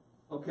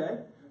 Okay?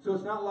 So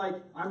it's not like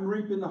I'm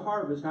reaping the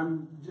harvest.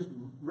 I'm just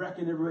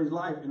wrecking everybody's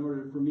life in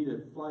order for me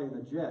to fly in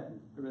a jet and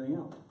everything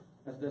else.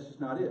 That's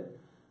just not it.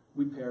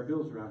 We pay our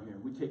bills around here.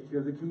 We take care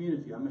of the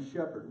community. I'm a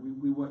shepherd.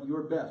 We want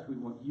your best. We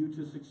want you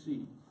to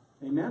succeed.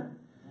 Amen?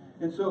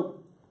 And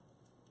so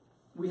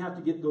we have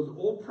to get those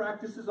old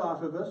practices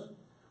off of us.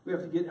 We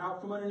have to get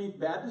out from underneath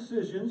bad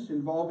decisions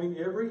involving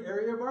every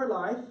area of our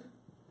life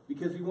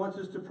because He wants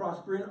us to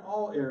prosper in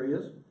all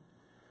areas.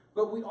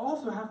 But we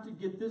also have to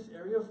get this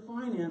area of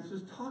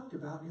finances talked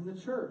about in the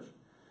church.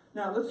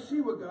 Now, let's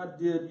see what God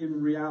did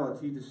in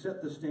reality to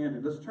set the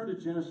standard. Let's turn to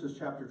Genesis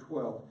chapter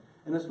 12.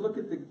 And let's look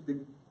at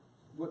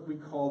what we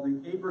call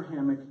the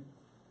Abrahamic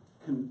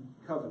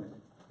covenant.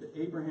 The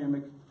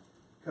Abrahamic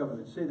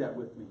covenant. Say that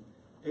with me.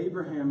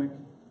 Abrahamic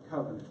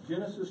covenant.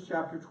 Genesis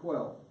chapter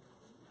 12.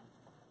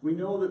 We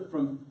know that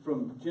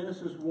from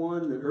Genesis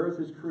 1, the earth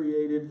is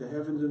created, the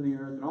heavens and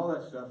the earth, and all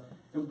that stuff.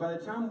 And by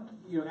the time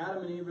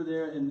Adam and Eve are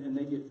there and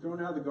they get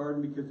thrown out of the garden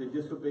because they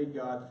disobeyed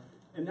God,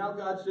 and now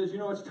God says,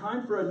 it's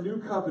time for a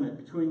new covenant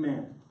between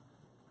man.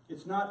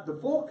 It's not the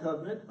full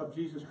covenant of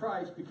Jesus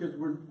Christ because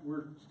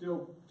we're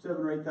still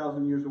 7,000 or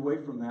 8,000 years away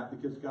from that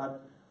because God,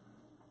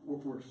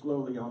 we're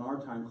slowly on our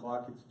time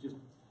clock. It's just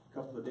a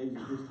couple of days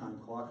of His time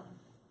clock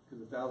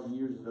because 1,000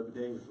 years is of a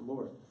day with the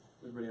Lord.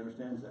 Everybody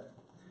understands that.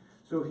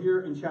 So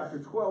here in chapter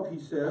 12 He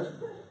says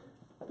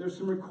there's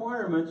some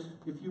requirements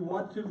if you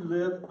want to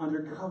live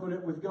under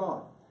covenant with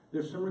God.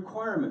 There's some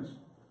requirements.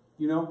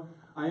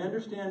 I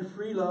understand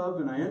free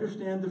love and I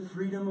understand the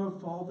freedom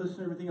of all this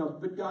and everything else.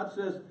 But God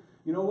says,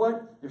 you know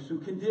what? There's some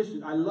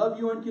conditions. I love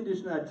you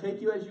unconditionally. I take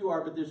you as you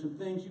are, but there's some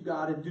things you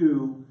got to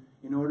do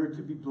in order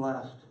to be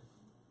blessed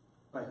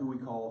by who we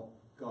call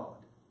God.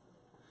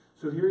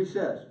 So here He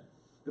says,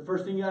 the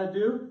first thing you got to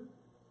do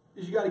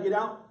is you got to get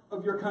out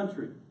of your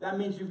country. That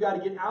means you've got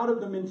to get out of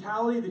the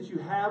mentality that you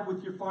have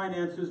with your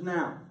finances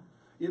now.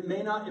 It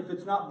may not, if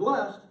it's not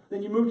blessed,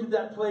 then you move to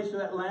that place or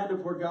that land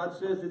of where God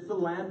says it's the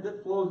land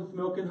that flows with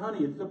milk and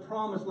honey. It's the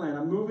promised land.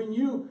 I'm moving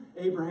you,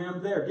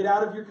 Abraham, there. Get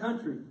out of your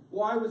country.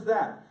 Why was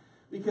that?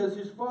 Because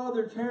his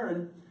father,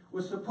 Terah,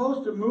 was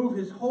supposed to move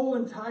his whole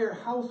entire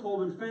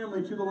household and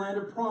family to the land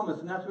of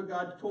promise, and that's what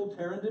God told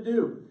Terah to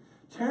do.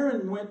 Terah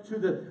went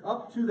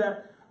up to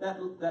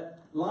that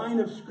line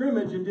of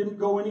scrimmage and didn't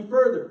go any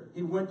further.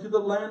 He went to the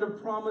land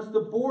of promise, the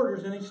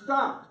borders, and he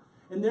stopped.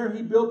 And there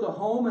he built a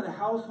home and a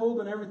household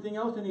and everything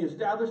else, and he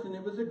established, and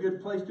it was a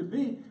good place to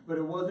be, but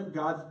it wasn't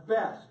God's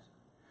best.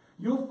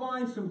 You'll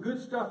find some good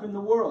stuff in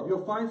the world.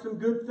 You'll find some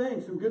good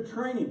things, some good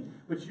training,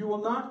 but you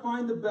will not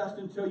find the best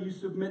until you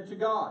submit to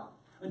God.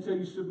 Until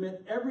you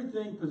submit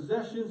everything,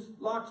 possessions,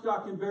 lock,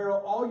 stock, and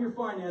barrel, all your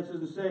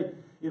finances, and say,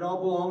 it all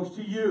belongs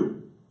to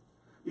you.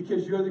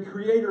 Because you're the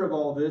creator of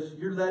all this.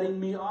 You're letting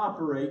me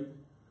operate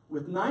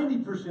with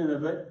 90%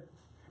 of it.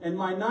 And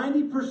my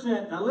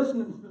 90%, now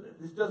listen,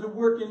 this doesn't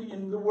work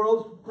in the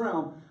world's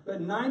realm,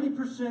 but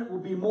 90% will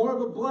be more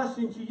of a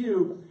blessing to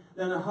you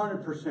than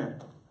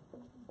 100%.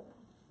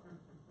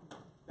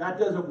 That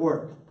doesn't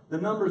work. The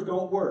numbers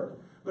don't work.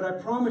 But I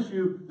promise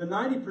you, the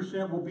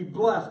 90% will be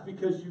blessed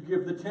because you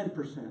give the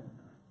 10%.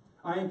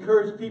 I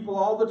encourage people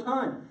all the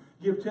time.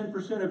 Give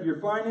 10% of your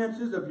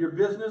finances, of your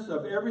business,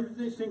 of every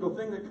single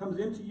thing that comes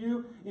into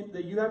you,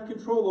 that you have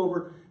control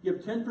over. Give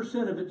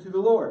 10% of it to the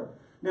Lord.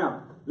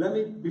 Now,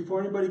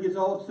 before anybody gets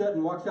all upset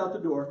and walks out the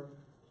door,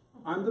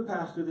 I'm the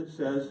pastor that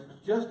says,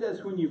 just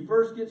as when you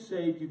first get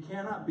saved, you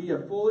cannot be a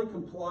fully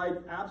complied,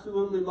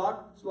 absolutely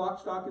lock,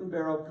 stock, and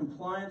barrel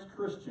compliance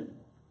Christian.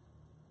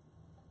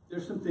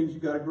 There's some things you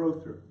got to grow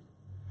through.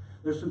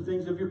 There's some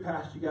things of your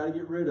past you got to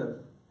get rid of.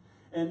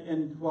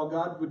 And while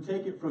God would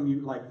take it from you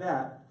like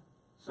that,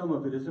 some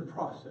of it is a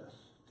process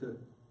to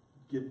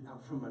get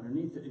out from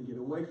underneath it and get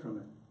away from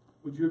it.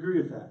 Would you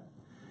agree with that?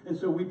 And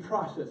so we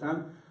process.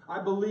 I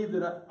believe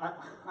that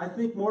I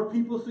think more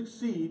people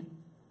succeed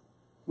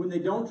when they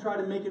don't try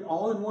to make it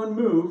all in one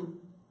move,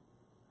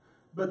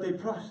 but they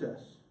process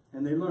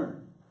and they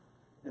learn.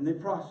 And they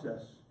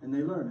process and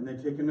they learn. And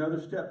they take another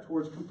step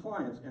towards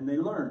compliance and they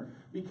learn.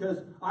 Because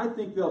I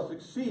think they'll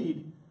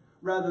succeed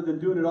rather than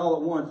doing it all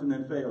at once and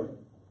then failing.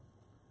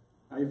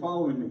 Are you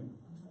following me?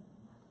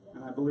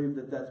 And I believe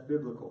that that's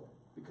biblical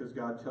because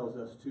God tells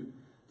us to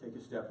take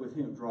a step with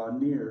Him, draw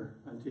near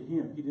unto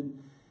Him.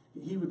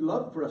 He would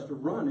love for us to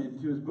run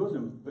into His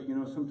bosom, but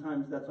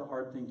sometimes that's a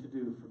hard thing to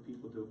do for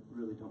people who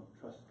really don't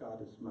trust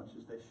God as much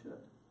as they should.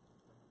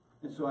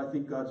 And so I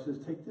think God says,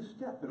 take this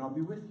step and I'll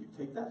be with you.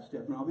 Take that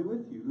step and I'll be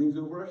with you. Leans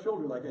over our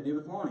shoulder like I did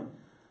with Lonnie.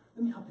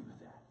 Let me help you with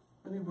that.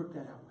 Let me work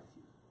that out with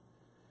you.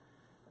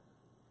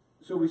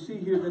 So we see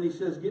here, then he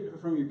says,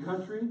 get from your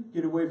country,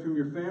 get away from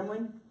your family.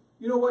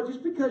 You know what?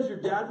 Just because your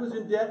dad was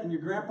in debt and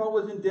your grandpa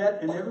was in debt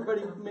and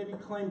everybody maybe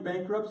claimed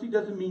bankruptcy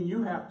doesn't mean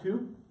you have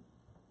to.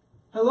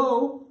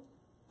 Hello?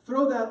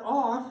 Throw that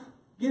off.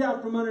 Get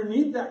out from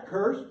underneath that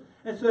curse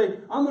and say,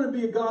 I'm going to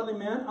be a godly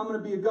man. I'm going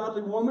to be a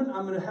godly woman.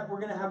 We're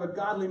going to have a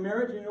godly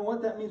marriage. And you know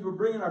what? That means we're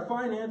bringing our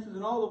finances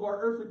and all of our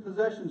earthly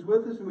possessions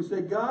with us. And we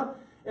say, God,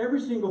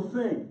 every single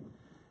thing,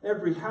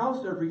 every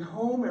house, every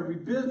home, every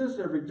business,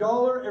 every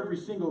dollar, every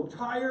single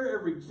tire,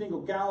 every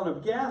single gallon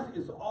of gas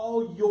is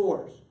all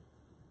yours.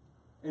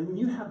 And when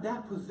you have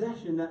that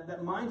possession,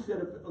 that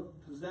mindset of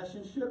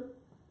possessionship,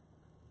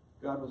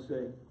 God will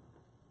say,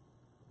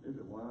 there's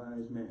a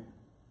wise man.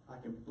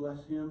 I can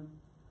bless him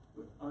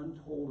with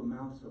untold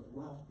amounts of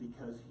wealth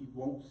because he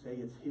won't say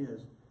it's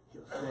his.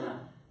 He'll say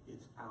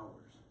it's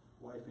ours.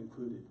 Wife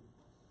included.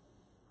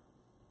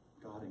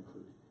 God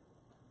included.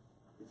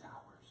 It's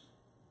ours.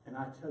 And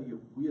I tell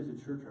you, we as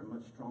a church are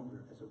much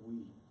stronger as a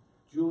we.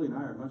 Julie and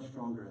I are much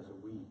stronger as a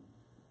we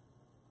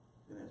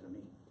than as a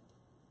me.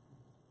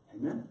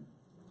 Amen?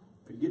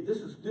 This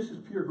is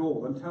pure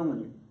gold, I'm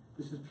telling you.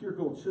 This is pure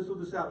gold. Chisel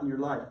this out in your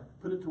life.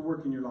 Put it to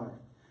work in your life.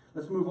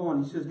 Let's move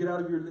on. He says, get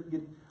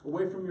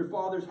away from your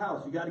father's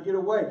house. You got to get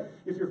away.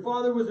 If your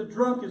father was a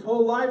drunk his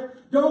whole life,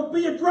 don't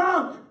be a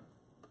drunk.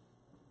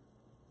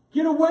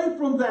 Get away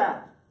from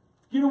that.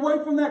 Get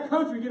away from that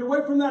country. Get away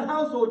from that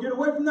household. Get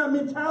away from that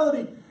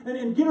mentality.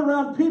 And get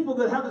around people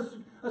that have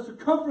a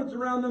circumference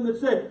around them that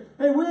say,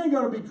 hey, we ain't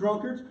going to be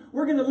drunkards.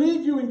 We're going to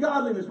lead you in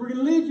godliness. We're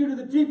going to lead you to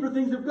the deeper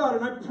things of God.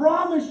 And I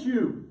promise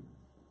you,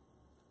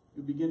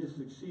 you'll begin to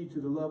succeed to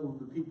the level of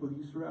the people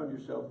you surround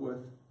yourself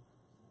with.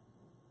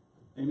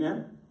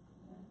 Amen?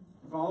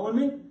 Following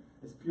me?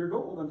 It's pure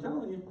gold, I'm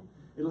telling you.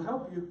 It'll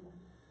help you.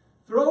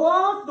 Throw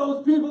off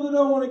those people that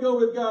don't want to go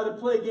with God and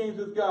play games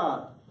with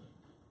God.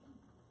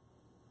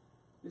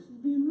 This is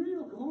being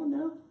real. Come on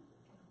now.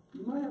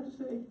 You might have to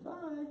say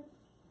bye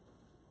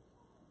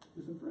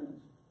to some friends.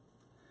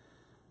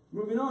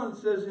 Moving on, it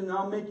says, and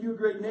I'll make you a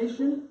great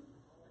nation.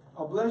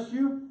 I'll bless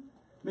you.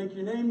 Make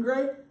your name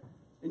great.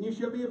 And you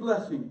shall be a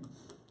blessing.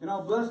 And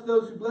I'll bless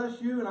those who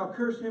bless you, and I'll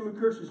curse him who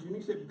curses you. And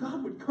he said,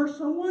 God would curse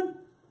someone?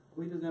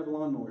 Well, he doesn't have a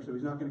lawnmower, so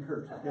he's not going to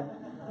curse, okay?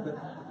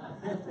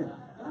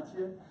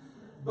 Gotcha.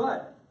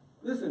 But,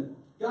 listen,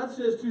 God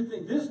says two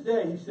things. This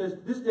day, he says,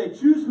 this day,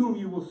 choose whom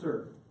you will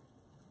serve.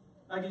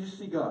 I can just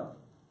see God.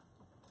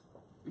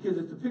 Because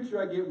it's the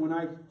picture I get when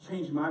I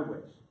change my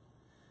ways.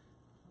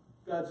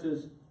 God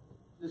says,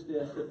 this day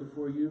I set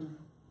before you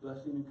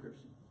blessing and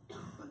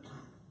cursing.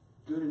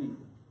 Good and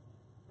evil.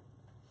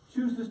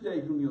 Choose this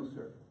day whom you'll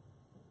serve.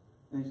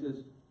 And he says,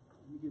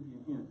 let me give you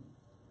a hint.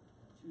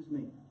 Choose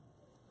me.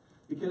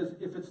 Because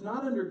if it's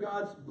not under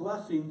God's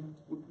blessing,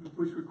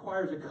 which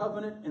requires a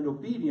covenant and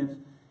obedience,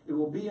 it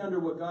will be under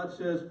what God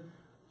says,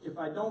 if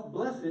I don't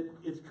bless it,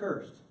 it's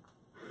cursed.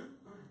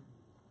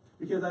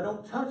 Because I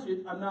don't touch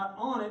it, I'm not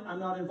on it, I'm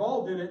not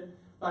involved in it.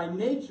 By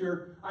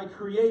nature, I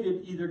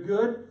created either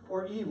good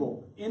or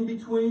evil. In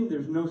between,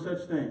 there's no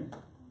such thing.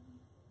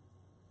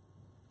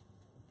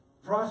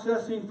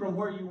 Processing from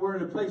where you were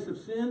in a place of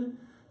sin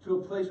to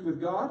a place with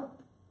God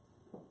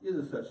is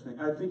a such thing.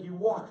 I think you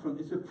walk from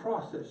it. It's a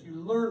process. You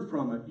learn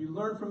from it. You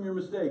learn from your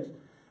mistakes.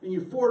 And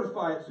you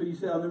fortify it so you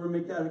say, I'll never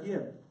make that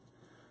again.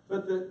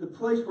 But the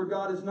place where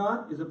God is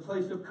not is a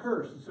place of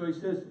curse. So he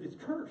says, it's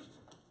cursed.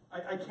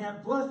 I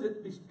can't bless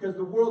it because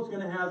the world's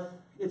going to have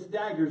its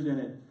daggers in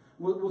it.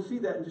 We'll see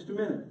that in just a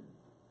minute.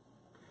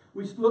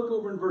 We look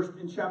over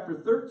in chapter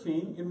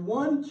 13. In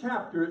one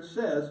chapter it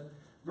says,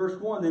 verse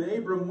 1, then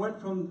Abram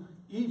went from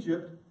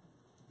Egypt,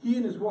 he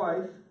and his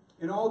wife,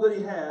 and all that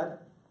he had.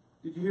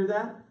 Did you hear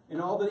that?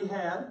 And all that he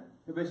had.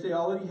 Everybody say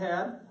all that he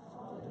had.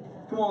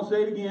 Come on,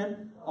 say it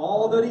again.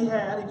 All that he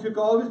had. He took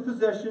all of his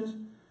possessions.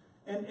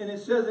 And it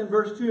says in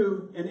verse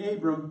 2, and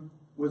Abram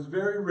was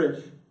very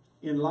rich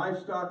in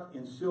livestock,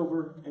 in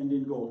silver, and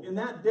in gold. In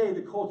that day,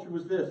 the culture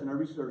was this, and I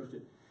researched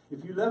it.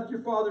 If you left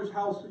your father's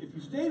house, if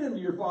you stayed under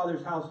your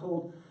father's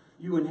household,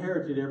 you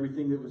inherited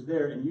everything that was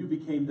there, and you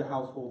became the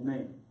household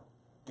name.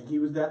 And he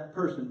was that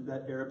person,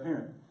 that heir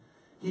apparent.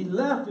 He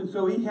left, and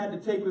so he had to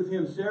take with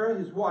him Sarah,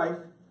 his wife,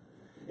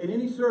 and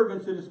any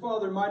servants that his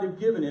father might have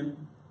given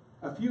him,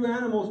 a few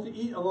animals to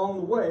eat along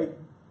the way,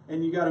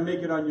 and you got to make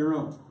it on your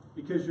own.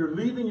 Because you're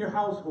leaving your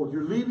household,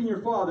 you're leaving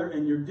your father,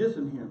 and you're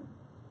dissing him.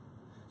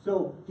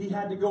 So he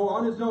had to go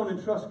on his own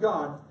and trust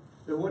God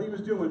that what he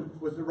was doing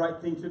was the right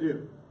thing to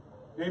do.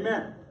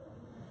 Amen.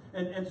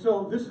 And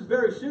so this is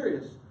very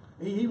serious.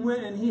 He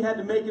went and he had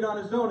to make it on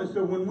his own. And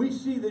so when we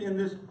see that in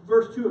this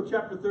verse 2 of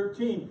chapter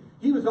 13,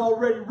 he was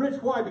already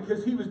rich. Why?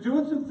 Because he was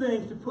doing some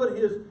things to put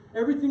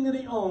everything that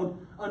he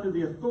owned under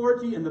the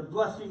authority and the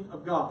blessing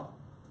of God.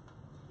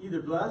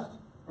 Either blessed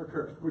or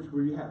cursed. Which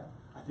will you have?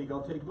 I think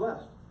I'll take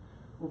blessed.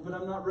 Well, but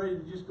I'm not ready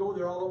to just go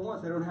there all at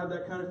once. I don't have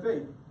that kind of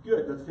faith.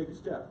 Good, let's take a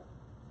step.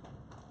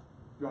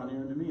 Draw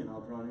near unto me, and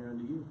I'll draw near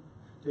unto you.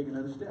 Take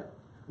another step.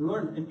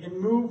 Learn and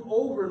move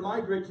over and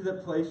migrate to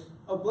that place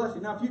of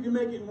blessing. Now, if you can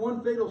make it in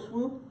one fatal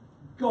swoop,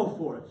 go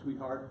for it,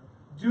 sweetheart.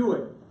 Do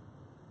it.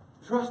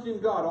 Trust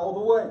in God all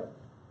the way.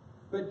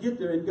 But get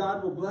there, and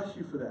God will bless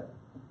you for that.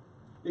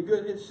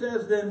 It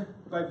says then,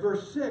 by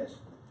verse 6,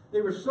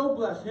 they were so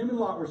blessed, him and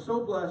Lot were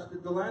so blessed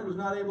that the land was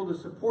not able to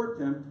support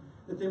them,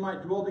 that they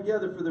might dwell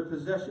together, for their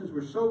possessions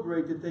were so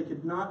great that they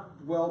could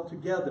not dwell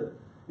together.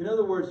 In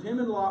other words, him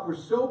and Lot were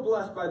so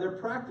blessed by their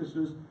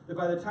practices that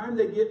by the time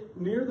they get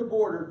near the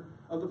border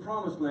of the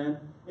promised land,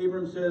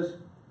 Abram says,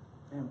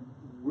 man,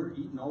 we're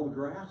eating all the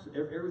grass.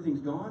 Everything's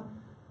gone.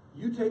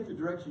 You take the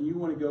direction you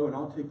want to go, and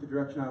I'll take the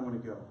direction I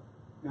want to go.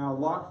 Now,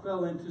 Lot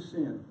fell into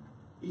sin.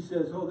 He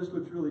says, oh, this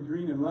looks really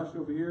green and lush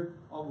over here.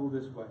 I'll go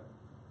this way.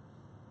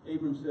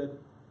 Abram said,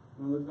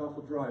 well, it looks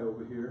awful dry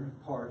over here,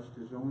 parched.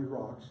 There's only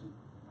rocks. And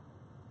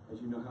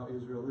as you know how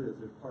Israel is,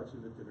 there's parts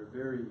of it that are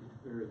very,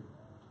 very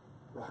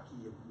rocky.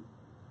 And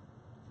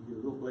if you get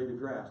a little blade of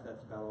grass,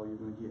 that's about all you're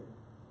going to get.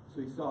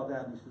 So he saw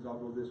that and he says, I'll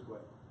go this way.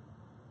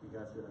 And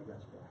God said, I got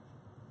you back.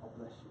 I'll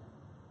bless you.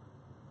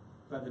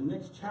 By the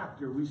next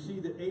chapter, we see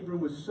that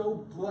Abram was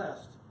so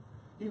blessed.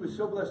 He was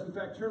so blessed. In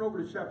fact, turn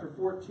over to chapter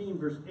 14,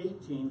 verse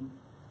 18,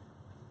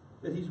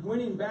 that he's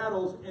winning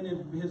battles, and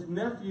his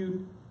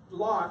nephew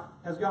Lot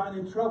has gotten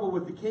in trouble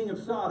with the king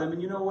of Sodom. And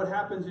you know what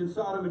happens in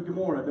Sodom and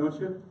Gomorrah, don't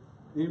you?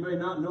 Anybody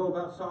not know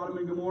about Sodom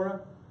and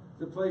Gomorrah?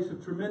 It's a place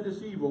of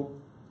tremendous evil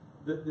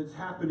that's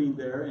happening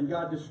there, and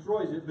God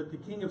destroys it. But the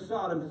king of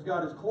Sodom has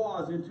got his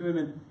claws into him,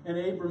 and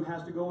Abram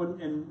has to go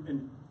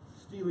and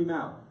steal him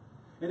out.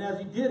 And as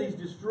he did, he's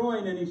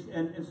destroying,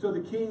 and so the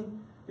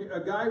king,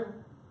 a guy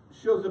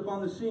shows up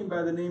on the scene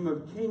by the name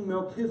of King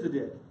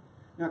Melchizedek.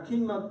 Now,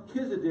 King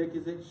Melchizedek,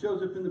 as it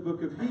shows up in the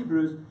book of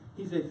Hebrews,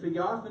 he's a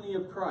theophany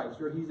of Christ,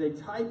 or he's a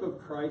type of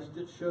Christ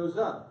that shows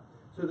up,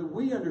 so that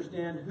we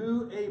understand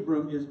who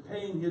Abram is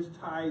paying his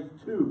tithe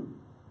to.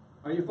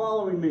 Are you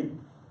following me?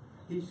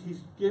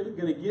 He's going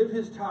to give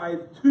his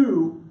tithe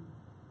to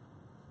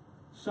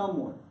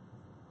someone.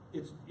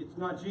 It's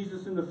not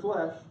Jesus in the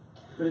flesh,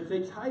 but it's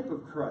a type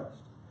of Christ.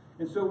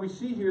 And so we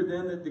see here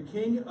then that the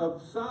king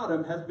of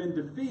Sodom has been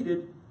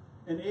defeated,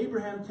 and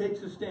Abraham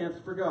takes a stance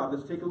for God.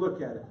 Let's take a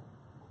look at it.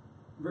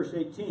 Verse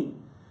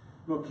 18.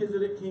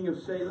 Melchizedek, king of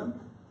Salem,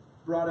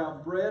 brought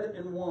out bread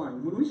and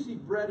wine. When we see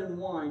bread and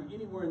wine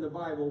anywhere in the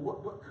Bible,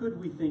 what could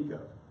we think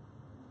of?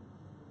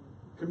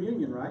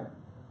 Communion, right?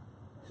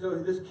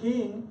 So this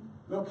king,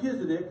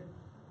 Melchizedek,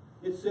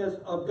 it says,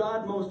 of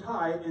God Most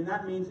High, and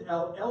that means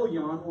El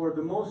Elyon, or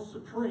the Most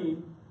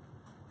Supreme,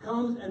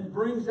 comes and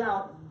brings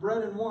out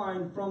bread and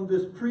wine from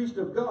this priest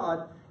of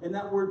God. And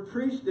that word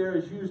priest there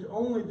is used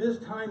only this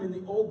time in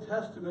the Old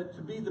Testament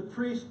to be the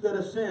priest that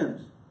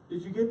ascends.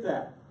 Did you get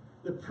that?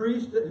 The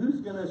priest who's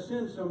going to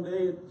ascend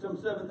someday,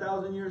 some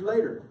 7,000 years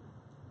later.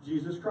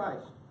 Jesus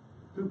Christ,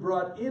 who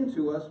brought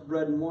into us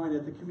bread and wine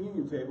at the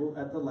communion table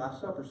at the Last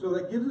Supper. So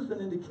that gives us an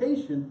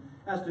indication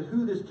as to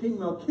who this King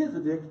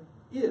Melchizedek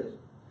is.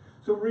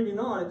 So reading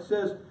on, it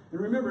says, and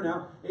remember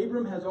now,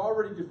 Abram has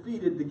already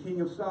defeated the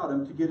king of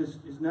Sodom to get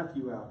his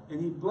nephew out.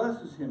 And he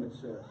blesses him, it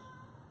says.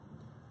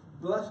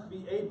 Blessed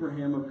be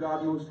Abraham of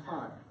God Most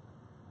High,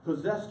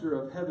 possessor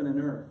of heaven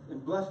and earth.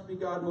 And blessed be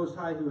God Most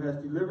High, who has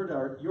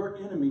delivered your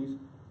enemies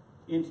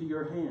into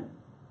your hand.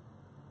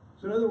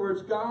 So in other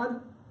words,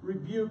 God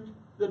rebuked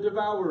the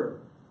devourer.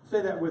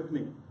 Say that with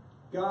me.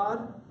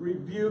 God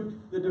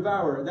rebuked the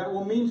devourer. That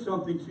will mean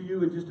something to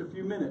you in just a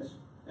few minutes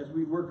as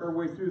we work our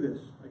way through this.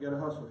 I got to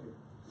hustle here.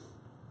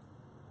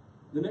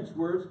 The next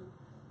words,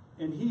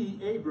 and he,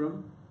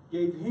 Abram,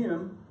 gave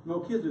him,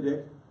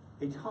 Melchizedek,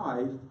 a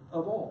tithe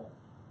of all.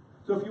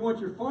 So if you want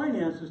your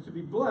finances to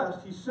be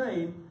blessed, he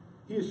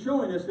is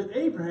showing us that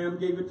Abraham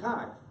gave a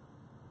tithe.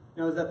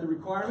 Now, is that the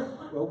requirement?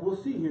 Well,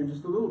 we'll see here in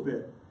just a little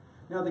bit.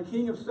 Now, the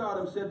king of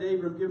Sodom said to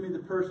Abram, give me the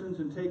persons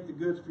and take the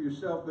goods for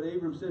yourself. But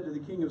Abram said to the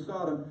king of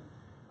Sodom,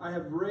 I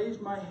have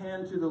raised my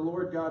hand to the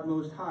Lord God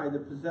Most High, the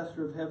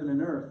possessor of heaven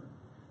and earth,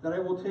 that I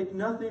will take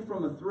nothing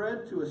from a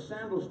thread to a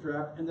sandal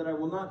strap, and that I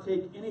will not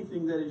take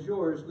anything that is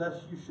yours,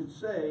 lest you should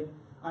say,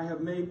 I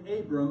have made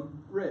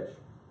Abram rich.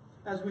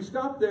 As we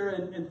stop there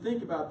and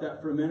think about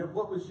that for a minute,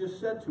 what was just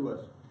said to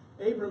us?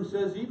 Abram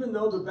says, even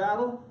though the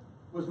battle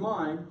was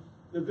mine,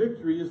 the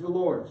victory is the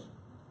Lord's.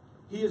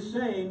 He is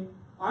saying,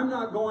 I'm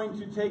not going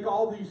to take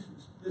all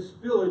this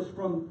spillage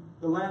from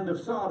the land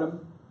of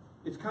Sodom.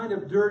 It's kind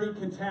of dirty,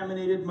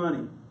 contaminated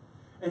money.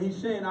 And he's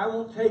saying, I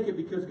won't take it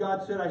because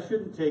God said I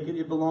shouldn't take it.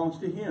 It belongs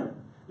to Him.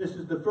 This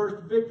is the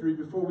first victory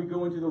before we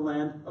go into the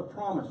land of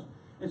promise.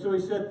 And so he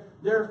said,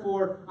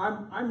 therefore,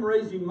 I'm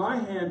raising my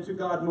hand to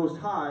God Most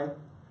High,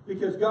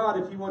 because God,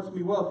 if He wants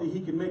me wealthy,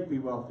 He can make me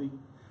wealthy.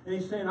 And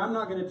he's saying, I'm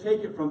not going to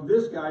take it from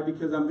this guy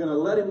because I'm going to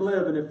let him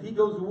live. And if he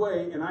goes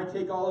away and I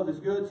take all of his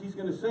goods, he's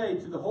going to say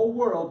to the whole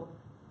world,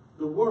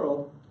 the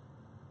world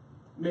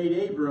made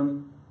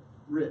Abram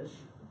rich.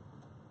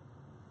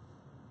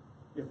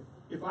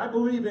 If I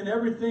believe in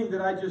everything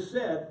that I just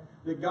said,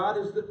 that God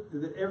is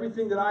that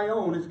everything that I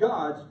own is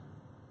God's,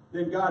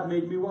 then God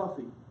made me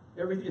wealthy.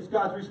 It's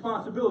God's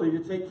responsibility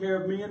to take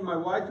care of me and my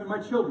wife and my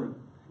children.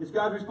 It's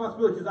God's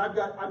responsibility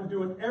because I'm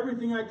doing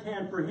everything I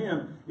can for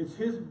Him. It's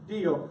His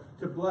deal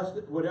to bless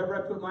whatever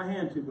I put my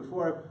hand to.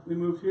 Before we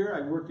moved here,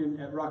 I worked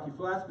at Rocky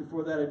Flats.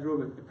 Before that, I drove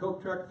a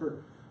Coke truck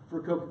for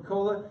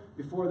Coca-Cola.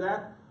 Before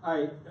that,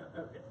 I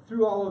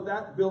through all of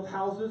that, built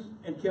houses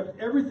and kept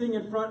everything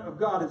in front of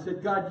God and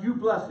said, God, you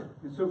bless it.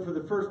 And so for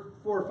the first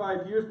 4 or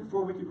 5 years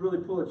before we could really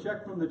pull a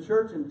check from the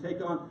church and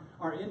take on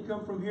our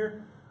income from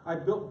here, I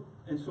built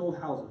and sold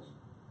houses.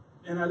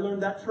 And I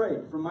learned that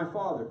trade from my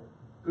father,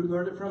 who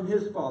learned it from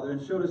his father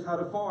and showed us how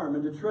to farm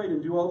and to trade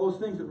and do all those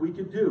things that we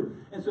could do.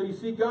 And so you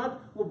see, God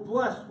will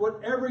bless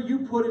whatever you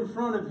put in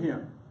front of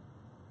Him.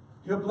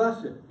 He'll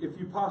bless it if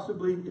he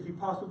possibly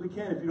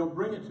can, if you don't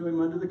bring it to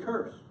Him under the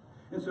curse.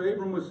 And so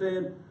Abram was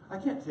saying, I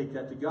can't take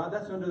that to God.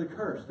 That's under the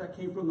curse. That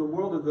came from the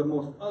world of the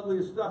most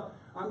ugliest stuff.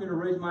 I'm going to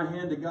raise my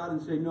hand to God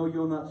and say, no,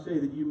 you'll not say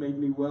that you made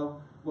me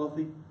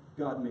wealthy.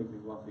 God made me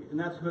wealthy. And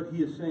that's what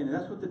he is saying. And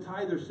that's what the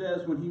tither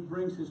says when he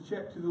brings his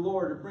check to the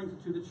Lord or brings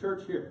it to the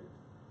church here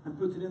and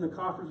puts it in the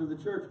coffers of the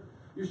church.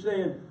 You're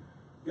saying,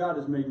 God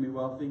has made me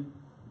wealthy,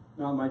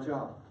 not my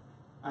job.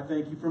 I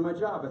thank you for my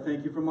job. I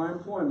thank you for my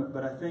employment.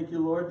 But I thank you,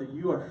 Lord, that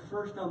you are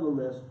first on the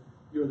list.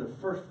 You're the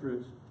first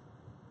fruits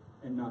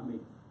and not me.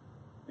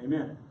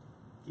 Amen.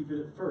 Keep it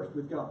at first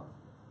with God.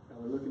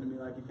 Y'all are looking at me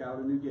like a cow at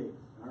a new gate.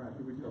 All right,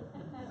 here we go.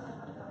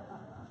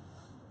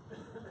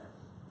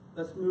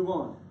 Let's move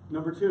on.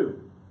 Number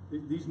 2.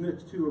 These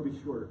next 2 will be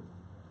shorter.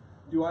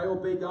 Do I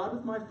obey God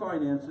with my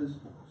finances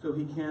so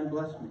He can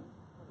bless me?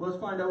 Well,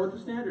 let's find out what the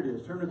standard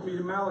is. Turn with me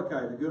to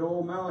Malachi, the good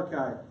old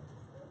Malachi.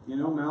 You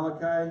know,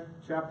 Malachi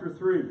chapter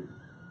 3.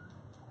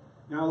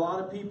 Now, a lot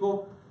of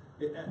people,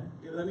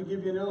 let me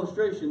give you an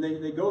illustration.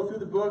 They go through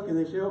the book and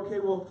they say, okay,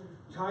 well,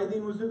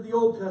 tithing was of the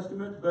Old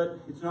Testament, but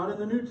it's not in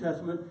the New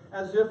Testament,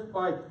 as if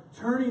by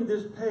turning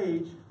this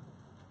page,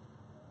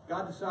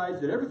 God decides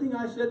that everything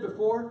I said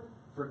before,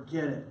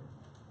 forget it.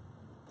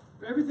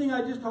 Everything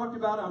I just talked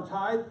about on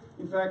tithe,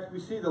 in fact, we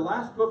see the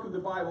last book of the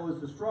Bible is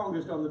the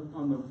strongest on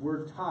the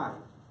word tithe.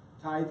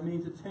 Tithe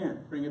means a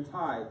tenth. Bring a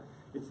tithe.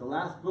 It's the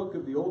last book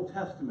of the Old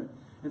Testament.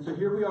 And so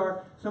here we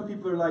are. Some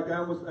people are like,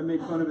 I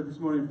made fun of it this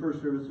morning in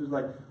first service. It was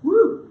like,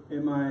 woo!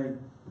 Am I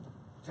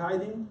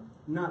tithing?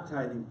 Not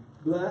tithing.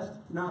 Blessed?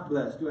 Not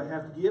blessed. Do I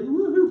have to give?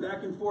 Woo-hoo!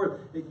 Back and forth.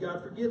 If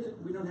God forgets it,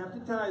 we don't have to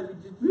tithe.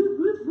 We just whoop,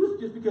 whoop, whoop,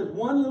 just because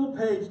one little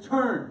page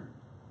turned.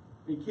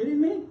 Are you kidding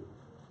me?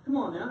 Come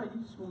on now.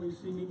 You just want me to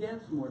see me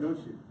dance some more, don't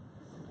you?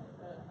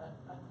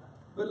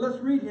 But let's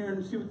read here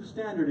and see what the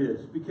standard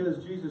is.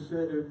 Because Jesus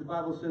said, the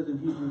Bible says in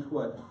Hebrews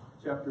what?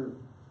 Chapter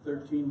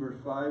 13, verse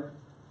 5.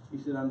 He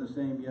said, I'm the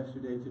same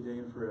yesterday, today,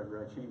 and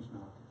forever. I change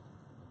not.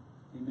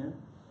 Amen?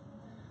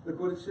 Look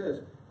what it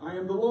says. I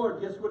am the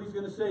Lord. Guess what He's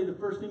going to say? The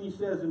first thing He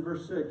says in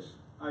verse 6.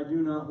 I do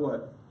not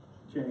what?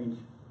 Change.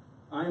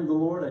 I am the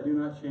Lord. I do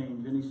not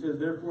change. And He says,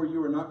 therefore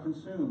you are not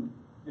consumed.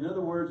 In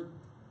other words,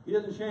 He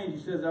doesn't change.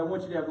 He says, I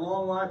want you to have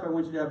long life. I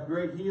want you to have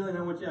great healing.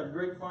 I want you to have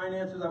great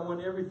finances. I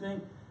want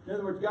everything. In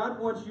other words, God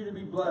wants you to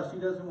be blessed. He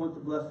doesn't want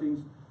the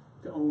blessings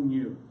to own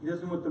you. He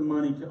doesn't want the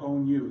money to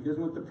own you. He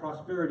doesn't want the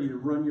prosperity to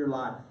run your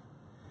life.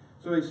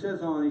 So He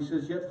says on, He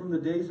says, yet from the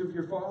days of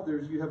your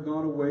fathers you have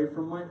gone away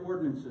from my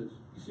ordinances.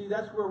 You see,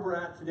 that's where we're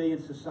at today in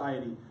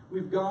society.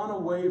 We've gone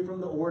away from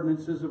the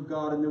ordinances of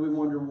God, and then we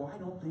wonder, why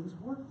don't things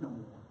work no more?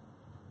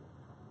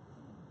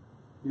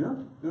 You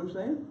know what I'm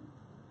saying?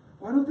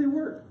 Why don't they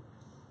work?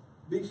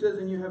 He says,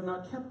 and you have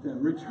not kept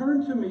them.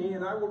 Return to me,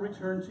 and I will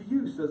return to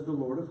you, says the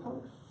Lord of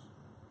hosts.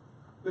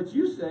 But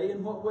you say,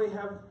 in what way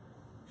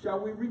shall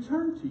we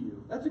return to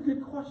you? That's a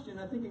good question.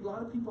 I think a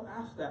lot of people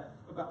ask that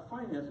about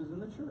finances in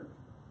the church.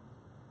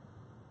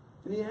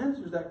 And He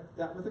answers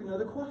that with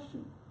another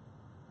question.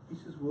 He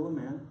says, will a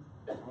man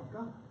rob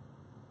God?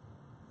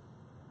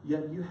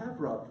 Yet you have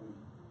robbed me.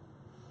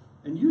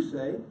 And you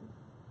say,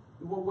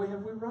 in what way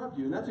have we robbed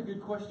you? And that's a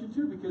good question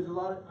too, because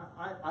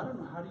I don't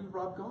know, how do you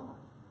rob God?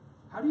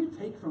 How do you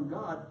take from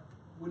God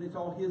when it's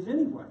all His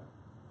anyway?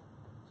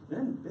 So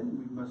then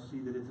we must see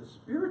that it's a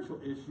spiritual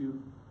issue,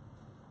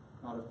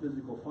 not a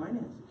physical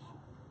finance issue.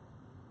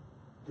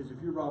 Because if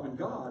you're robbing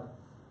God,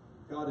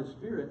 God is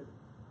spirit,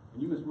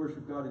 and you must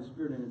worship God in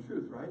spirit and in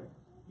truth, right?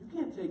 You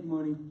can't take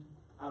money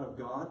out of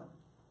God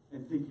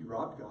and think you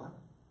robbed God.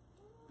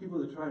 People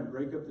that try and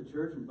break up the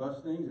church and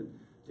bust things and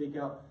take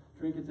out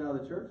trinkets out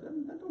of the church,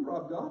 that don't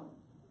rob God.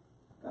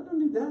 God don't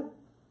need that.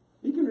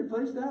 He can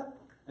replace that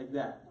like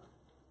that.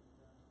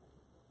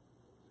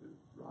 It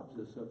robs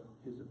us of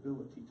his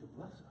ability to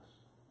bless us.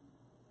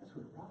 That's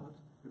what it robs.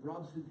 It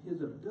robs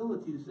his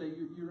ability to say,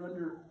 you're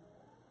under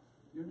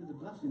the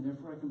blessing,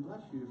 therefore I can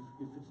bless you.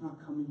 If it's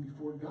not coming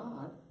before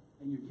God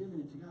and you're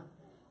giving it to God,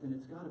 then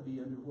it's got to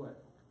be under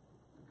what?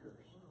 The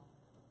curse.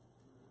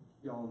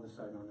 Y'all on this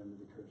side aren't under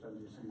the curse.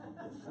 I'm just using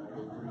this side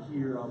over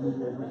here. I'll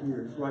move over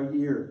here. It's right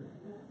here.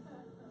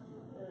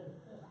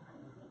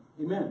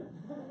 Amen.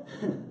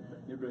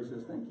 Everybody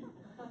says thank you.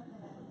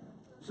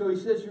 So he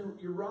says,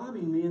 you're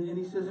robbing me, and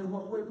he says, in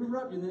what way we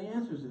rob you? And then he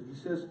answers it. He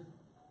says,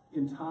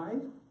 in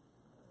tithe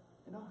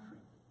and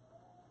offering.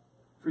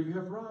 For you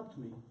have robbed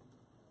me,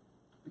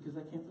 because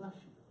I can't bless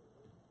you.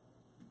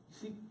 You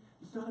see,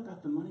 it's not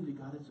about the money to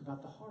God, it's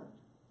about the heart.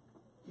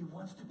 He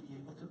wants to be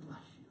able to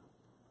bless you.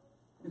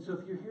 And so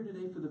if you're here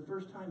today for the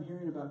first time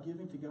hearing about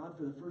giving to God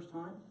for the first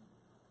time,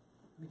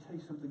 let me tell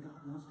you something. God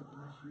wants to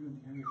bless you in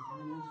the area of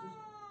finances,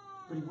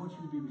 but he wants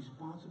you to be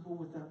responsible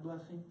with that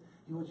blessing.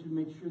 He wants you to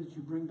make sure that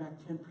you bring back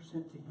 10%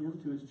 to him,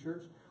 to his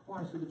church.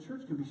 Why? So the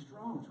church can be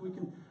strong, so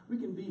we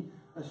can be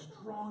a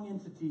strong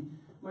entity.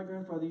 My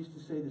grandfather used to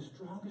say the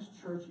strongest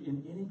church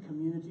in any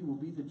community will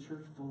be the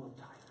church full of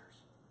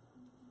tithers.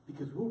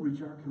 Because we'll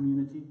reach our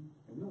community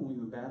and we won't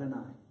even bat an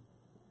eye.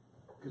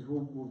 Because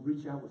we'll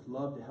reach out with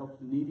love to help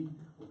the needy.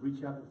 We'll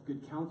reach out with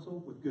good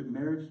counsel, with good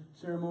marriage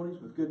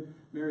ceremonies, with good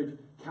marriage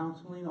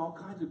counseling, all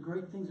kinds of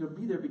great things will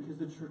be there because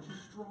the church is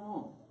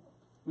strong.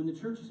 When the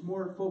church is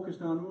more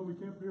focused on, we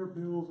can't pay our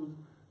bills,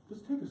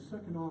 let's take a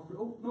second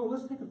offering. Oh, no,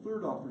 let's take a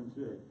third offering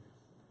today.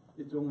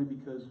 It's only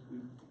because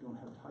we don't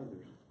have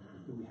tithers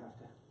that we have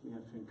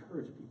to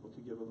encourage people to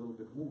give a little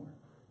bit more.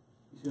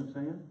 You see what I'm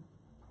saying?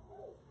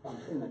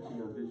 I'm saying that to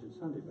you on Vision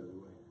Sunday, by the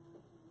way.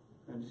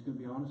 I'm just going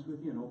to be honest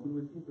with you and open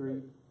with you, very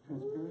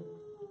transparent.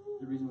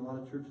 The reason a lot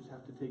of churches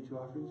have to take 2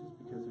 offerings is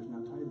because there's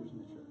not tithers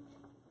in the church.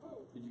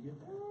 Did you get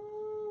that?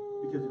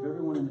 Because if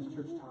everyone in this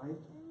church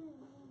tithed,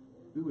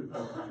 we would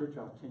have paid the church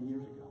off 10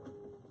 years ago,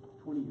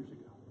 20 years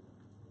ago.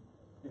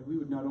 And we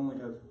would not only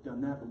have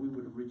done that, but we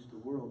would have reached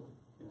the world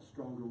in a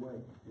stronger way.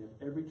 And if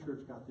every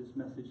church got this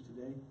message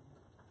today,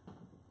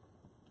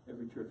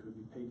 every church would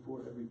be paid for,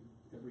 every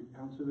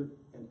ounce of it,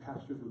 and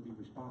pastors would be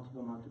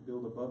responsible not to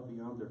build above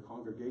beyond their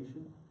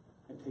congregation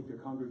and take their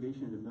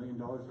congregation into $1 million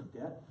of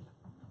debt.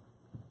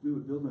 We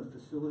would build a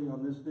facility on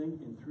this thing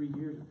in 3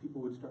 years. If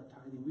people would start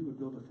tithing, we would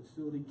build a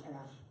facility,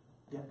 cash,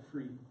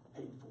 debt-free,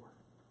 paid for,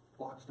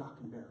 lock, stock,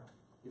 and barrel.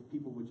 If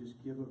people would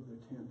just give of their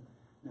 10.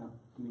 Now,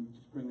 let me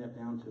just bring that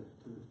down to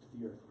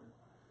the earth.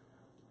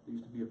 There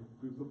used to be a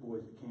group of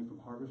boys that came from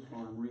Harvest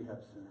Farm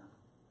Rehab Center.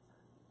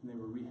 And they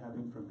were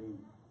rehabbing from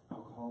being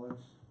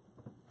alcoholics,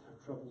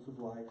 troubles of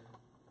life,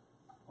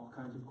 all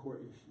kinds of court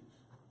issues.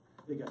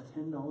 They got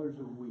 $10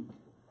 a week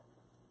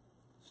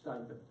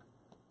stipend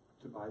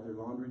to buy their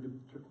laundry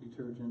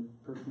detergent,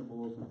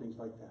 personables, and things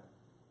like that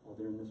while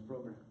they're in this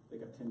program. They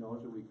got $10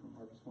 a week from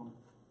Harvest Farm.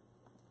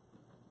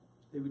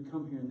 They would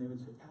come here and they would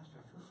say, Pastor,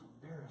 I feel so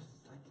embarrassed.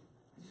 It's like,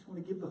 I just want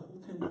to give the whole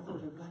 $10.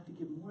 I'd like to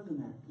give more than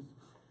that. Because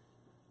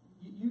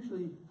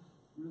usually,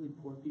 really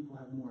poor people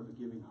have more of a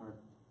giving heart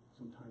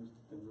sometimes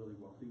than really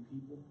wealthy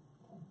people.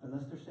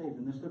 Unless they're saved,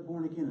 unless they're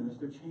born again, unless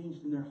they're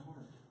changed in their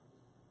heart.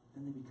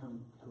 Then they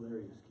become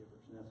hilarious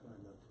givers. And that's what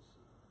I love to see.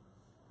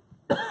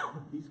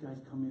 These guys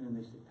come in and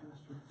they say,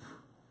 Pastor,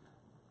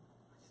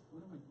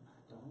 what am I,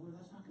 $1?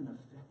 That's not going to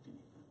affect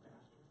anything,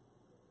 Pastor.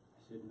 I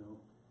said, no.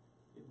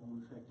 It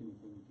won't affect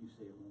anything if you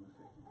say it won't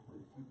affect anything. But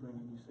if you bring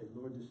it and you say,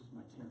 Lord, this is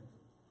my 10th.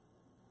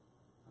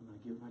 I'm going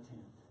to give my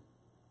 10th.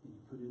 And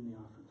you put it in the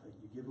offering plate.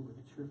 You give it with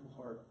a cheerful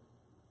heart.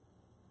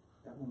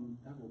 That will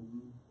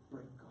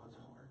break God's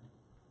heart.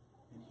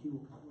 And he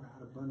will pour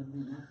out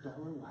abundantly. And that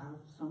dollar will have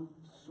some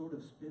sort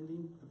of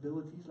spending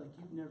abilities like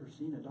you've never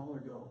seen a dollar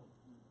go.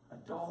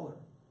 $1.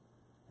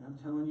 And I'm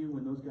telling you,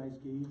 when those guys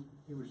gave,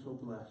 they were so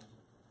blessed.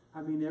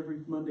 I mean, every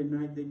Monday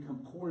night they'd come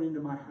pouring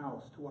into my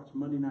house to watch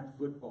Monday Night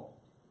Football.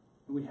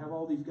 And we have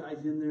all these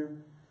guys in there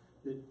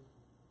that,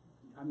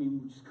 I mean,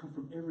 we just come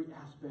from every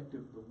aspect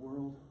of the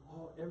world,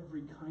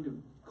 every kind of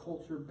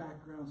culture,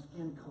 background,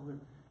 skin color.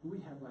 And we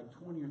have like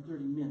 20 or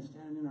 30 men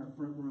standing in our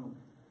front room.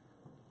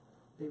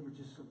 They were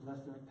just so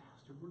blessed. They're like,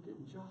 Pastor, we're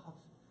getting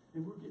jobs.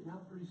 And we're getting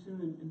out pretty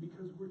soon. And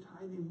because we're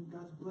tithing,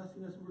 God's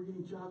blessing us, and we're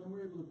getting jobs, and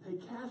we're able to pay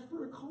cash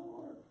for a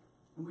car.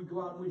 And we'd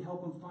go out and we'd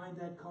help them find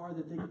that car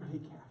that they could pay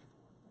cash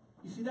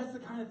for. You see, that's the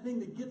kind of thing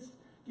that gets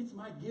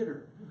my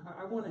getter.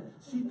 I want to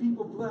see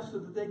people blessed so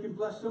that they can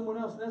bless someone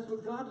else. And that's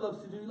what God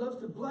loves to do. He loves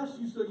to bless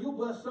you so you'll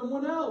bless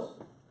someone else.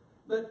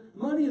 But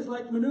money is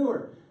like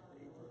manure.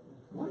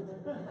 What?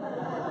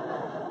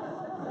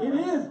 It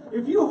is.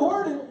 If you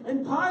hoard it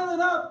and pile it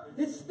up,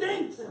 It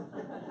stinks.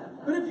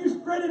 But if you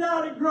spread it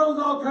out, it grows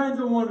all kinds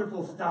of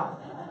wonderful stuff.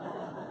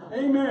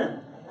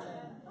 Amen.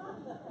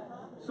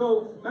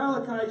 So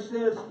Malachi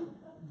says,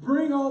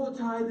 bring all the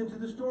tithe into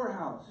the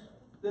storehouse,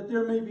 that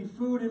there may be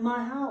food in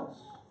my house.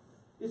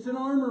 It's an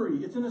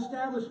armory. It's an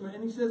establishment.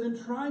 And he says, and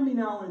try me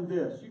now in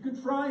this. You can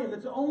try him.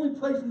 It's the only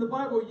place in the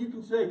Bible you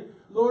can say,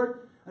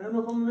 Lord, I don't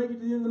know if I'm going to make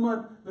it to the end of the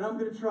month, but I'm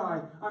going to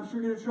try. I'm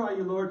sure going to try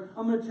you, Lord.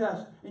 I'm going to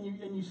test. And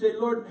you say,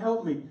 Lord,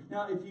 help me.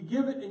 Now, if you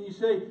give it and you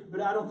say,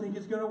 but I don't think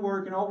it's going to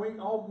work, and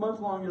all month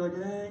long you're like,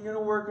 it ain't going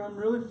to work. I'm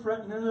really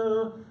fretting.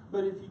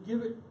 But if you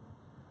give it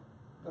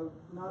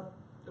not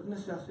of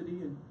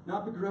necessity and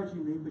not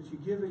begrudgingly, but you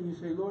give it and you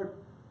say, Lord,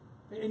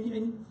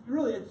 and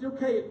really, it's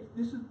okay.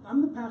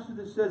 I'm the pastor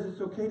that says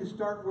it's okay to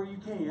start where you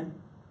can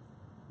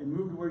and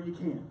move to where you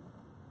can.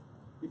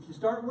 If you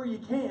start where you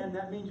can,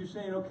 that means you're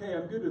saying, okay,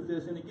 I'm good with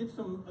this, and it gets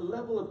a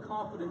level of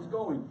confidence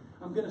going.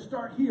 I'm going to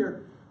start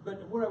here,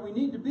 but where we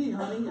need to be,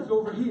 honey, is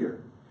over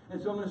here.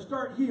 And so I'm going to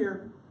start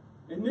here,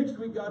 and next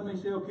week God may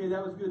say, okay,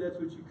 that was good, that's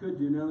what you could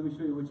do. Now let me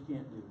show you what you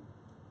can't do.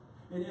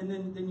 And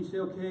then you say,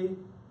 okay,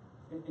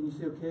 and you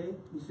say,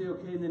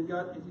 okay, and then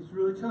God, it's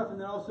really tough,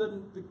 and then all of a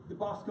sudden the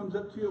boss comes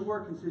up to you at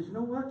work and says, you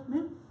know what,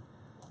 man,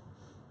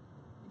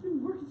 you've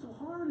been working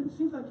so hard, and it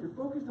seems like you're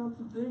focused on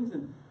some things,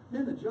 and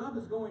man, the job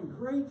is going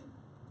great.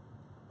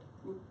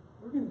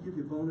 We're going to give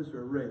you a bonus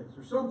or a raise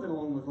or something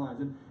along those lines.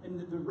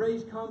 And the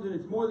raise comes and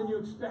it's more than you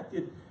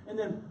expected. And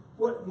then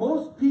what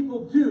most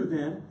people do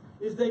then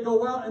is they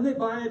go out and they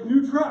buy a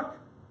new truck.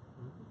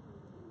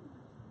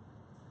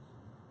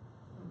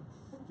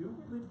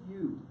 Stupid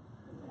you.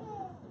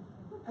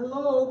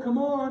 Hello, come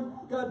on.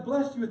 God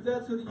blessed you with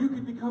that so that you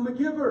could become a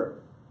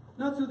giver.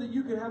 Not so that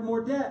you could have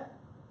more debt.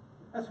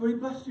 That's what He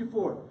blessed you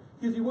for.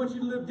 Because He wants you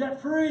to live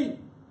debt-free.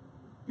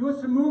 He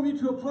wants to move you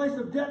to a place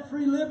of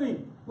debt-free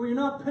living where you're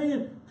not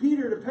paying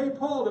Peter to pay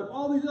Paul to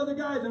all these other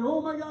guys and, oh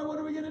my God, what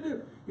are we going to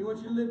do? He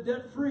wants you to live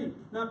debt-free,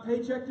 not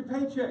paycheck to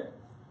paycheck.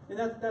 And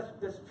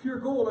that's pure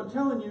gold. I'm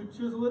telling you,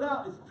 chisel it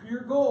out. It's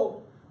pure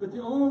gold. But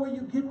the only way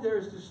you get there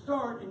is to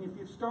start. And if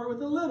you start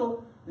with a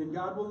little, then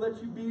God will let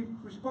you be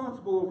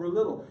responsible over a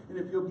little. And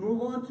if you'll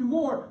move on to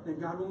more, then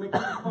God will make you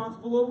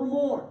responsible over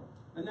more.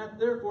 And that,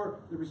 therefore,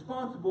 the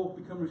responsible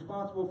become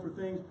responsible for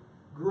things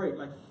great,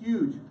 like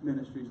huge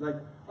ministries, like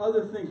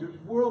other things,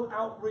 world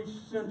outreach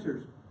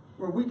centers,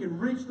 where we can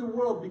reach the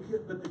world,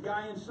 but the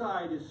guy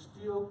inside is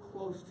still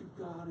close to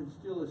God and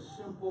still is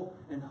simple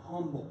and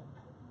humble.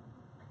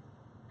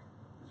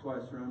 That's why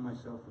I surround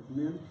myself with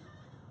men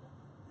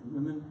and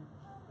women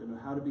that know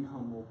how to be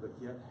humble, but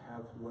yet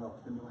have wealth,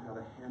 and know how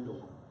to handle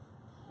wealth,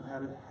 know how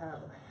to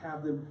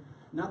have them,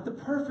 not the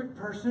perfect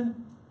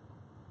person,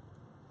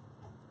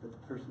 but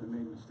the person that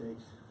made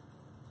mistakes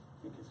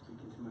and can speak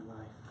into my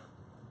life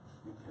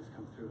and has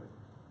come through it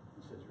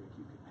and says, Rick,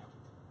 you can make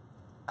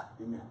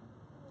it. Amen.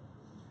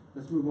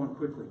 Let's move on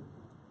quickly.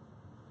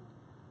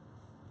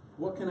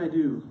 What can I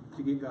do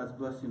to get God's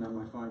blessing on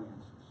my finances?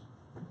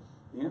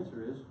 The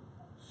answer is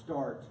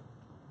start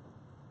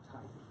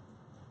tithing.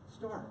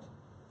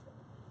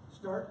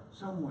 Start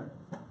somewhere.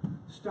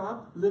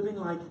 Stop living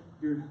like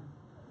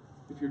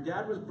if your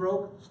dad was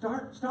broke,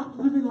 stop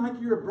living like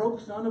you're a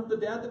broke son of the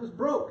dad that was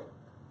broke.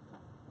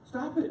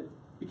 Stop it.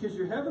 Because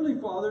your heavenly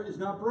Father is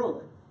not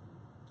broke.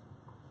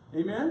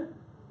 Amen?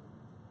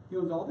 He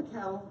owns all the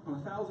cattle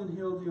on 1,000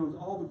 hills. He owns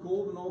all the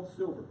gold and all the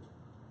silver.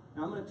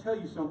 Now, I'm going to tell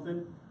you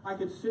something. I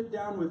could sit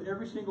down with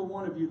every single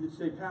one of you that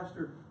say,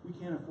 Pastor, we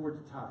can't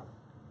afford to tithe.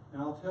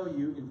 And I'll tell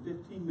you, in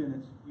 15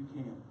 minutes, you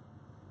can.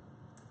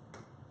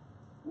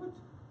 What?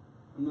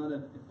 I'm not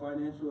a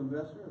financial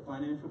investor, a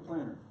financial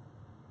planner.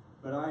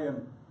 But I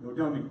am no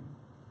dummy.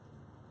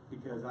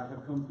 Because I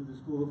have come through the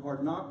school of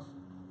hard knocks,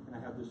 and I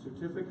have the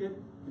certificate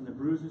and the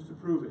bruises to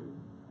prove it.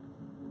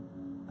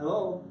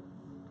 Hello?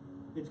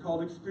 It's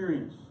called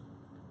experience.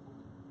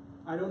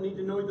 I don't need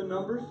to know the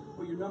numbers,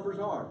 what your numbers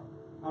are.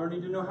 I don't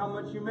need to know how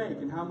much you make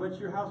and how much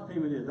your house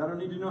payment is. I don't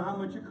need to know how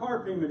much your car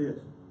payment is.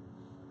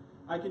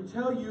 I can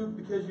tell you,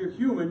 because you're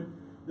human,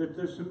 that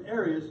there's some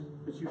areas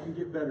that you can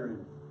get better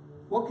in.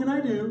 What can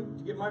I do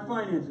to get my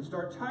finances?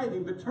 Start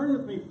tithing, but turn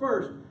with me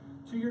first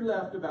to your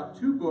left about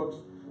 2 books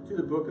to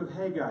the book of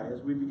Haggai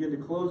as we begin to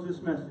close this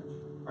message.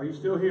 Are you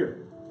still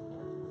here?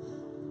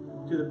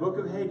 To the book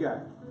of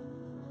Haggai.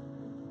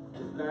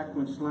 Back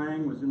when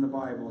slang was in the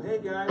Bible. Hey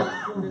guy,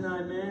 what you doing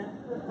tonight, man?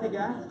 Hey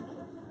guy.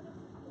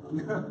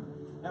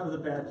 That was a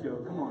bad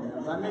joke. Come on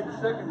now. I made the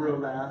second row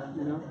laugh,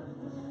 you know.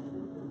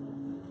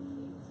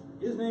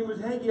 His name was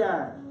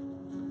Haggai.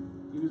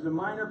 He was a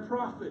minor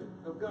prophet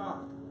of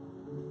God.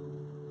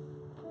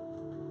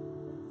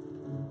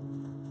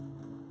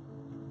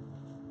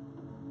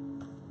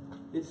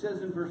 It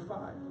says in verse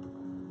 5.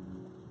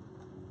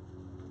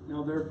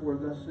 Now therefore,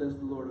 thus says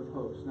the Lord of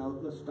hosts. Now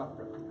let's stop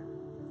right there.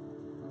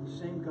 The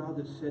same God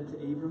that said to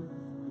Abram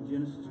in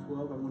Genesis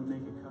 12, I want to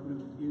make a covenant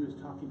with you, is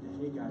talking to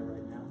Haggai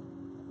right now.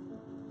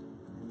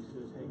 And he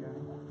says, Haggai,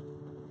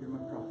 you're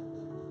my prophet.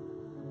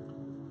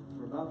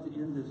 We're about to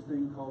end this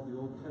thing called the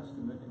Old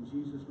Testament, and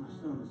Jesus, my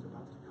son, is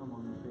about to come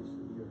on the face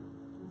of the earth.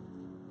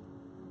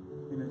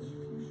 In a this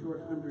few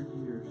short 100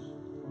 years,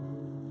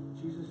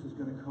 Jesus is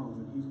going to come,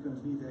 and he's going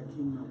to be that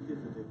King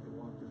Melchizedek that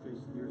walked the face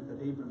of the earth,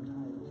 that Abram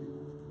tithed to.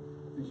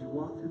 As you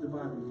walk through the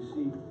Bible, you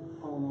see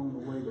all along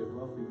the way that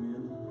wealthy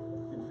men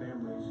and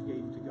families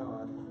gave to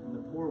God, and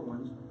the poor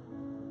ones,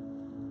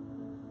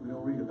 we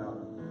don't read about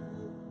them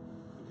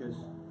because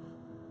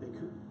they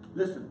could.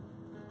 Listen,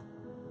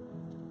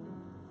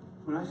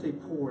 when I say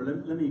poor,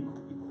 let me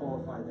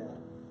qualify that.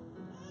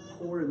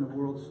 Poor in the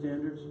world's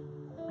standards.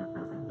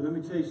 But let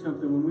me tell you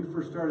something. When we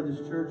first started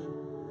this church,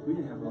 we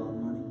didn't have a lot of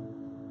money.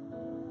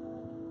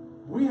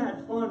 We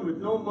had fun with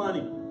no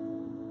money.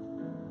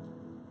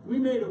 We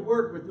made it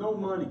work with no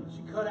money.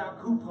 She cut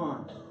out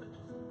coupons.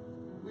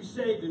 We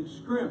saved and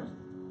scrimped.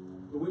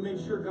 But we made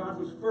sure God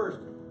was first.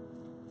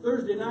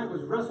 Thursday night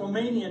was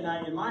WrestleMania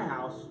night in my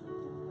house.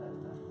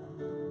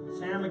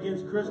 Sam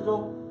against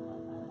Crystal.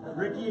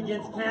 Ricky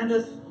against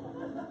Candace.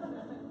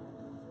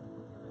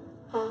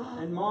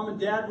 And Mom and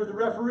Dad were the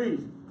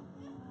referees.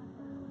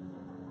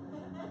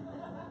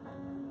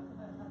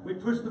 We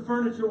pushed the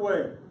furniture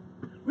away.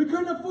 We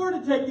couldn't afford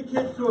to take the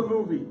kids to a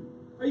movie.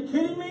 Are you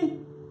kidding me?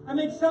 I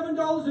make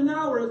 $7 an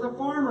hour as a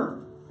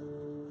farmer.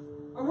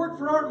 I worked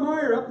for Art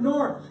Meyer up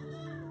north.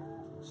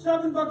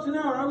 $7 an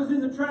hour. I was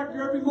in the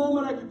tractor every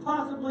moment I could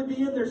possibly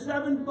be in there.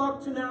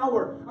 $7 an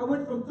hour. I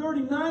went from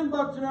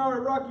 $39 an hour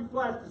at Rocky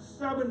Flats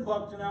to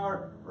 $7 an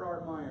hour for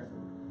Art Meyer.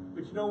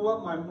 But you know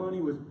what? My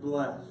money was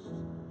blessed.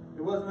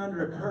 It wasn't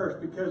under a curse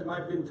because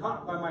I've been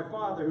taught by my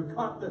father who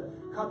caught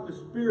the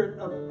spirit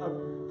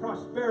of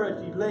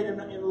prosperity late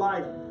in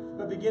life,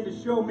 but began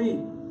to show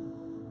me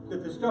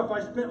that the stuff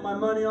I spent my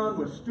money on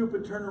was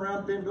stupid, turn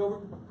around, bend over,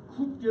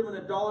 giving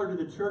 $1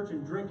 to the church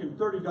and drinking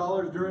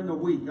 $30 during the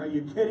week. Are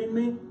you kidding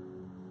me?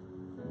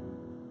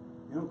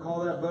 They don't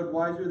call that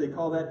Budweiser, they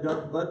call that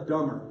Bud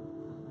Dumber.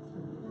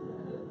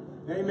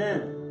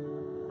 Amen.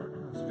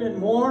 Spend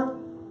more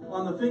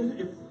on the things.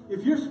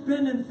 If you're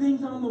spending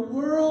things on the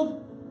world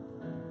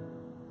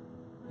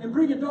and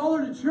bring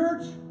 $1 to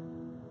church,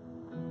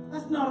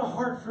 that's not a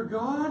heart for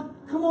God.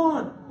 Come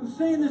on. I'm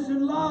saying this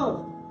in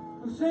love.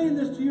 I'm saying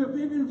this to you.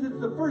 Even if it's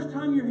the first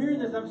time you're hearing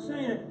this, I'm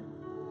saying it.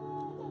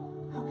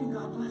 How can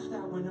God bless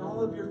that when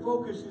all of your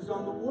focus is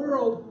on the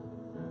world?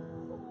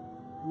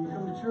 And you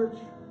come to church,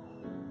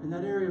 in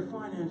that area of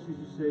finances,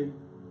 you say,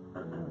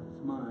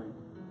 it's mine.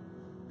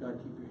 God,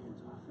 keep your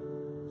hands off it.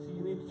 See,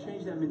 you need to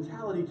change that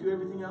mentality to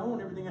everything I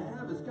own, everything I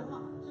have is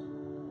God's.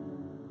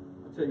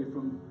 I'll tell you,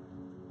 from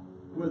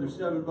whether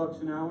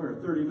 $7 an hour or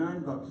 $39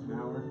 an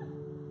hour,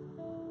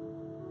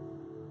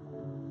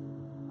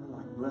 I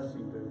like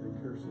blessing better than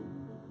cursing.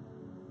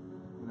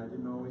 And I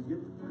didn't always get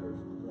the curse,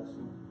 the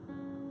blessing.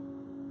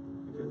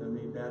 Because I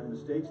made bad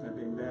mistakes and I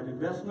made bad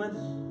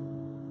investments.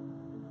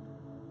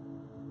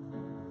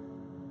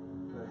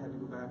 But I had to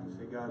go back and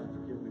say, God,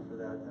 forgive me for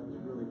that. That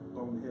was really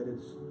boneheaded,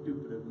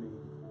 stupid of me.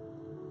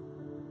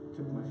 It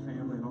took my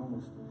family and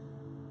almost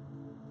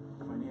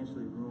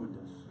financially ruined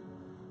us.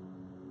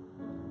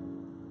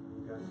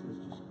 And God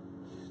says, just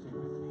stay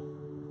with me.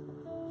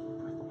 Keep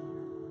with me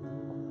here.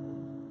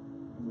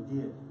 And we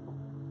did.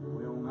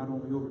 We not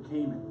only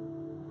overcame it,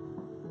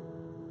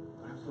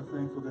 but I'm so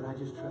thankful that I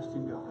just trust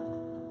in God.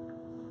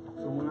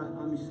 So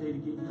let me say it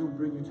again, you don't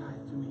bring your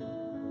tithe to me.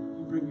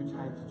 You bring your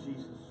tithe to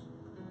Jesus.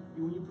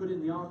 And when you put it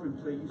in the offering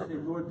plate, you say,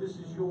 Lord, this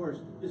is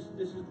yours. This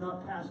is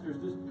not pastor's.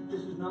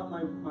 This is not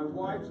my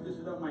wife's. This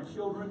is not my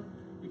children.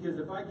 Because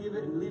if I give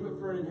it and leave it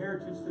for an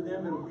inheritance to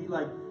them, it'll be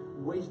like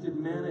wasted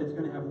manna. It's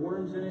going to have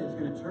worms in it. It's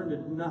going to turn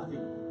to nothing.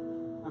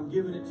 I'm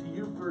giving it to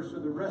you first, so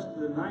the rest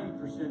of the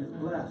 90% is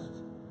blessed.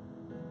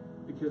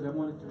 Because I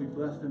want it to be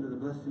blessed under the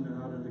blessing and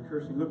not under the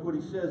cursing. Look what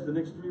he says. The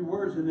next 3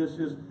 words in this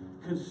is,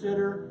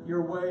 consider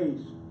your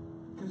ways.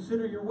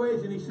 Consider your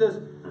ways. And he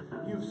says,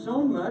 you've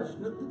sown much.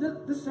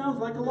 This sounds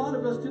like a lot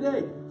of us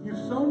today. You've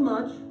sown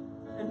much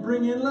and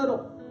bring in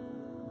little.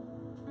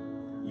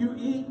 You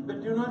eat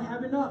but do not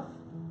have enough.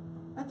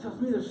 That tells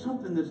me there's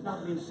something that's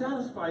not being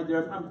satisfied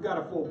there. I've got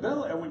a full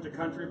belly. I went to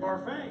Country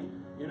Buffet,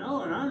 and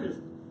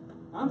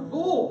I'm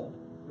full.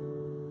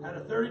 Had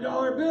a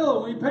 $30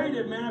 bill, and we paid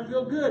it, man, I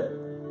feel good.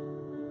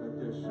 But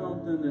there's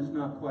something that's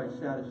not quite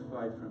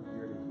satisfied from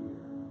here to here.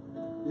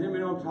 Does anybody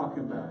know what I'm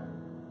talking about?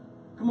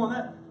 Come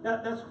on,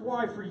 that's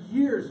why for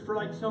years, for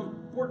like some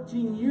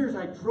 14 years,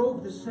 I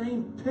drove the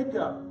same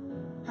pickup.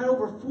 Had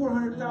over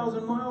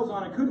 400,000 miles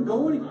on it. Couldn't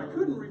go anywhere. I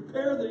couldn't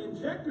repair the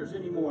injectors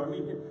anymore. I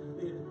mean,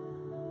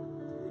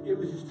 it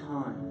was just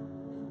time.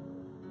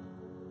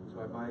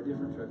 So I buy a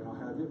different truck and I'll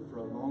have it for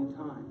a long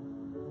time.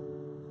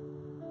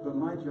 But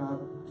my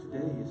job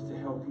today is to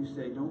help you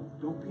say,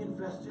 don't be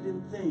invested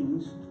in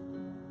things.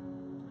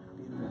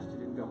 Be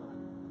invested in God.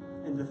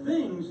 And the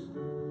things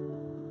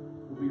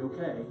will be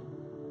okay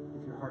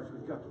if your heart's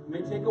with God. It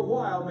may take a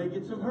while, may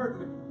get some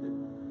hurt.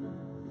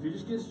 If you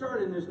just get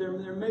started in this, there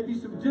may be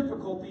some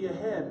difficulty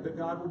ahead, but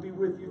God will be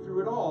with you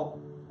through it all.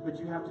 But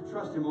you have to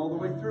trust Him all the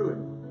way through it.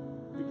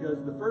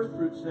 Because the first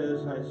fruit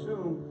says, I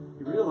assume,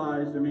 you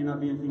realize there may not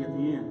be anything at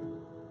the end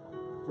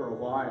for a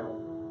while.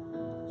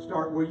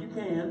 Start where you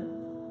can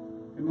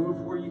and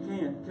move where you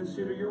can't.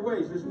 Consider your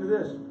ways. Listen to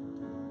this.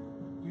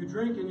 You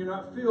drink and you're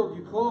not filled.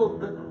 You clothe,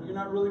 but you're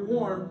not really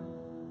warm.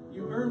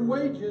 You earn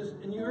wages,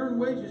 and you earn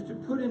wages to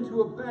put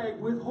into a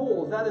bag with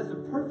holes. That is a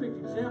perfect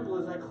example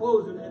as I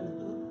close and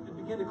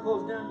begin to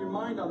close down your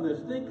mind on this.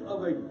 Think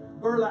of a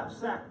burlap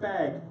sack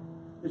bag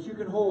that you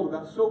can hold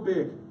about so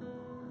big.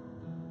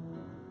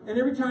 And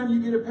every time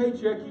you get a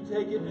paycheck, you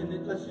take it,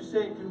 and let's just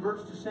say it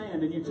converts to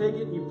sand, and you take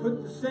it and you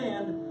put the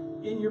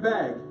sand in your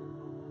bag.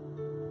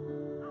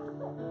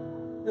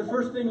 The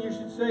first thing you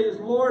should say is,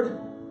 Lord,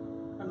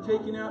 I'm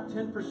taking out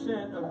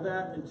 10% of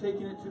that and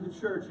taking it to the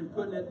church and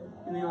putting it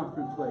in the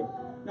offering plate.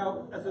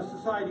 Now, as a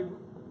society,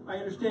 I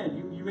understand.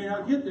 You may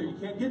not get there. You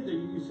can't get there.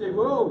 You say,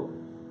 well,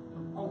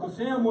 Uncle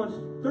Sam wants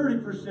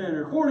 30%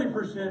 or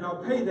 40%.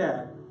 I'll pay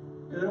that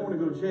because I don't want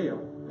to go to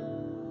jail.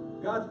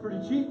 God's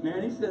pretty cheap,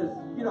 man. He says,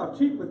 you get off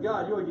cheap with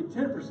God, you only get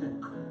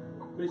 10%.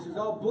 But he says,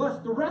 I'll bless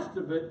the rest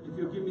of it if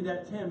you'll give me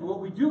that 10. But what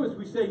we do is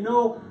we say,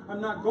 no,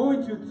 I'm not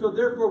going to. So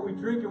therefore we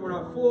drink and we're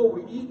not full.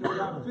 We eat and we're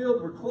not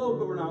filled. We're clothed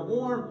but we're not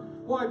warm.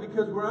 Why?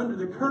 Because we're under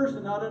the curse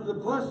and not under the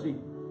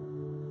blessing.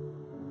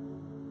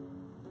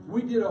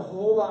 We did a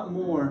whole lot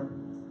more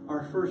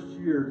our first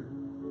year,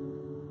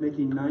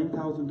 making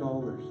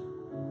 $9,000.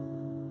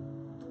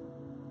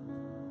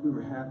 We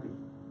were happy.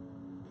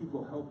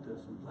 People helped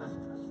us and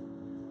blessed us.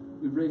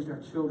 We raised our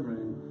children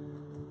and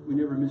we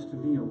never missed a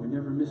meal. We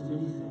never missed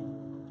anything.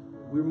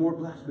 We were more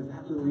blessed with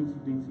that little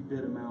eensy-beensy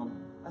bit amount.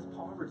 That's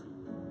poverty.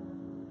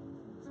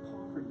 That's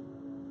poverty.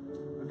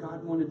 But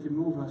God wanted to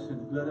move us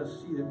and let us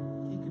see that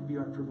He could be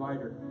our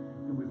provider.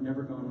 And we've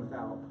never gone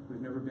without.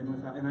 We've never been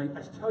without. And I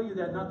tell you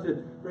that not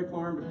to break my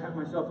arm, to pat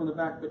myself on the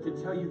back, but to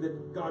tell you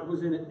that God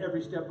was in it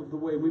every step of the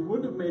way. We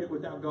wouldn't have made it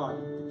without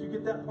God. Did you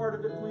get that part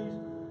of it, please?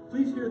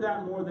 Please hear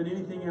that more than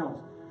anything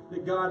else.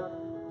 That God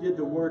did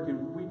the work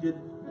and we did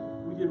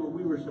what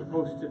we were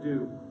supposed to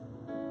do.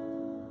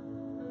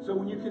 So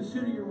when you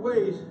consider your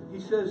ways, he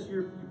says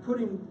you're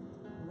putting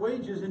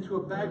wages into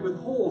a bag with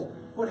holes.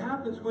 What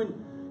happens when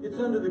it's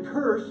under the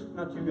curse,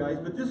 not you guys,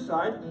 but this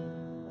side,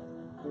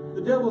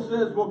 the devil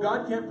says, well,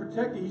 God can't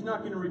protect it. He's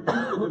not going to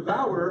rebuke the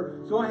devourer,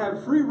 so I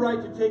have free right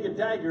to take a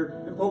dagger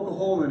and poke a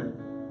hole in it.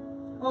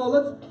 Oh,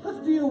 let's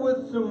deal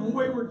with some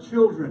wayward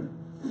children.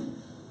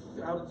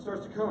 Out it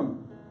starts to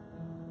come.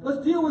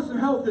 Let's deal with some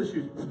health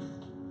issues.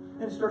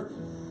 And it starts...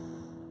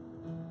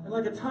 And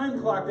like a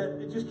time clock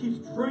that it just keeps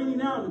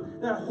draining out.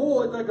 And that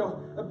hole, it's like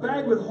a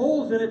bag with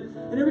holes in it.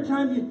 And every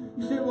time you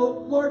say,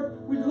 well,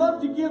 Lord, we'd love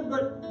to give,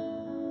 but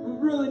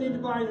we really need to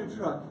buy a new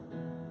truck.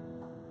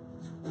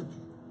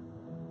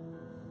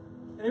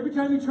 And every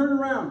time you turn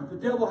around, the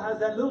devil has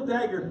that little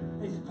dagger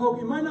and he's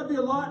poking. It might not be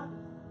a lot,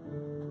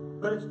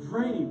 but it's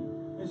draining.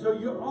 And so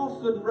you all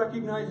of a sudden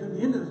recognize at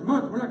the end of this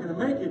month, we're not going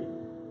to make it.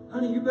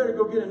 Honey, you better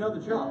go get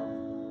another job.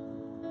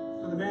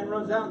 So the man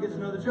runs out and gets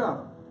another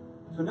job.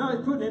 So now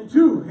he's putting in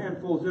 2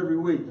 handfuls every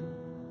week.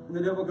 And the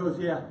devil goes,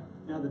 yeah,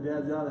 now the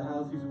dad's out of the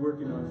house. He's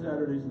working on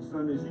Saturdays and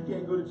Sundays. He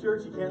can't go to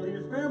church. He can't leave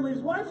his family.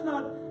 His wife's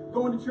not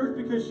going to church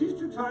because she's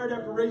too tired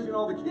after raising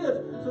all the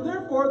kids. So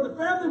therefore, the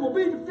family will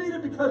be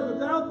defeated because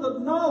without the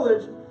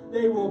knowledge,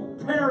 they will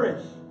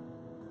perish.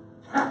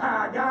 Ha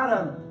ha, got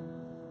him.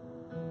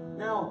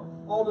 Now,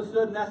 all of a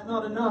sudden, that's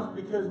not enough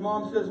because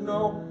mom says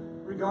no.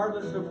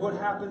 Regardless of what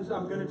happens,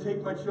 I'm going to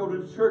take my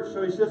children to church.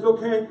 So he says,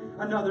 okay,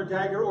 another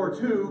dagger or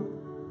 2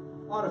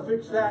 ought to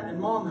fix that. And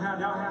mom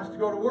now has to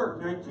go to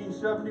work.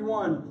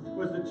 1971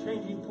 was the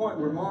changing point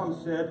where mom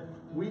said,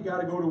 we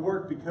got to go to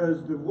work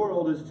because the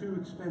world is too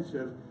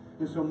expensive.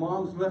 And so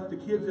moms left the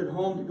kids at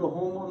home to go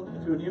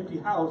home to an empty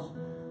house.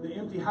 The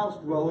empty house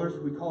dwellers,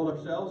 we called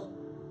ourselves,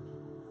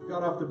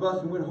 got off the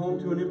bus and went home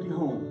to an empty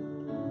home.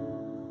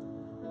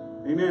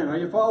 Amen. Are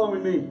you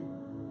following me?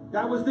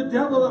 That was the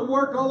devil at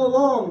work all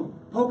along,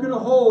 poking a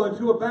hole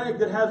into a bag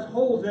that has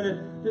holes in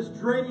it, just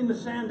draining the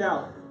sand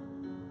out.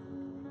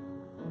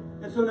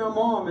 And so now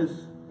mom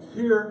is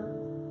here,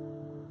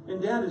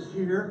 and dad is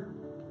here.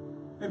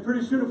 And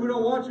pretty soon, if we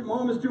don't watch it,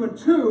 mom is doing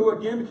 2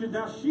 again, because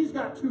now she's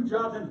got 2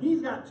 jobs and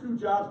he's got 2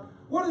 jobs.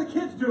 What are the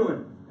kids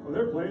doing? Well,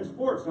 they're playing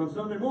sports on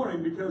Sunday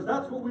morning because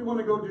that's what we want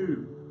to go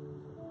do.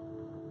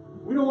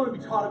 We don't want to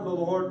be taught of the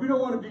Lord. We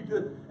don't want to be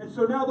good. And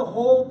so now the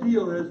whole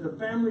deal is the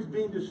family's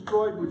being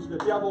destroyed, which the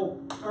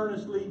devil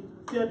earnestly,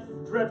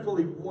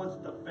 dreadfully wants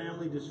the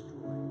family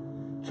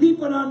destroyed.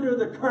 Keep it under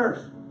the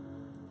curse.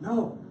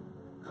 No.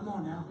 Come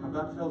on now. I'm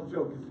about to tell a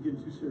joke. It's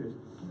getting too serious.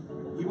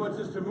 He wants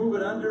us to move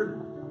it under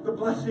the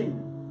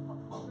blessing.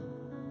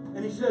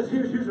 And he says,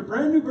 here's a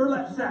brand new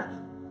burlap sack.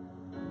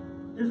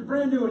 Here's a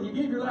brand new one. You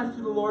gave your life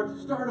to the Lord.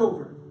 Start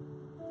over.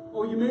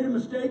 Oh, you made a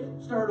mistake?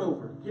 Start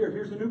over.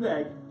 Here's a new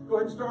bag. Go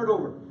ahead and start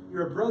over.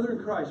 You're a brother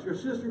in Christ. You're a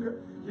sister in Christ.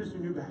 Here's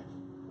your new bag.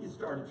 Get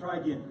started. Try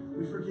again.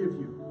 We forgive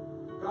you.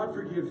 God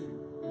forgives you.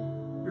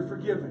 You're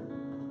forgiven.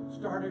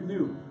 Start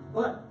anew.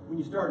 But when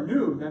you start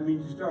new, that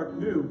means you start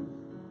new.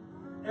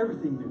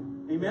 Everything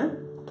new. Amen?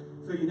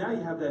 So now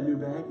you have that new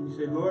bag and you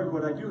say, Lord,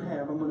 what I do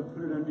have, I'm going to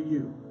put it under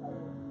you.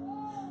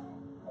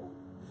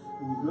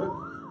 And you look,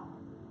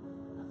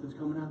 nothing's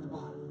coming out the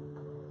bottom.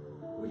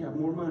 We have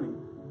more money.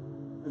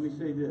 Let me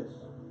say this.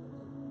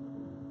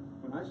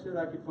 When I said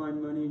I could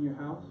find money in your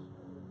house,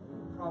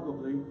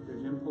 probably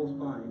there's impulse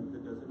buying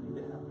that doesn't need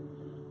to happen.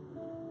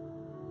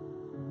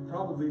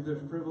 Probably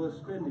there's frivolous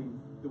spending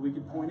that we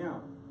could point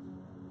out.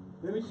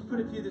 Let me just put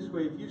it to you this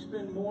way. If you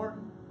spend more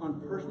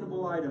on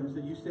personable items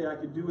that you say I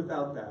could do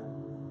without that.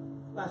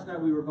 Last night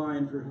we were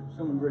buying for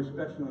someone very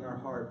special in our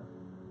heart.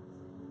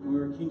 We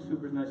were at King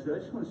Soopers, and I said, I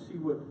just want to see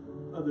what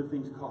other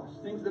things cost.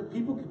 Things that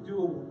people could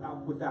do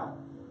without.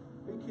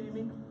 Are you kidding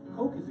me?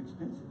 Coke is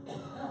expensive.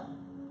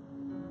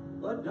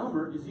 Bud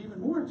Dumber is even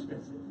more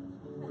expensive.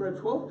 For a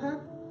 12-pack,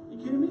 are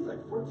you kidding me? It's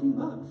like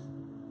 $14.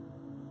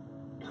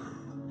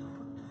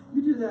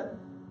 You do that.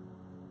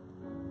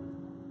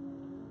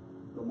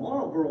 The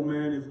Marlboro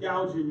man is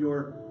gouging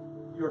your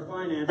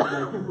finances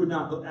like you would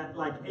not, at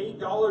like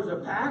 $8 a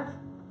pack?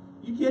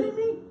 You kidding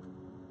me?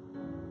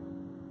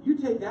 You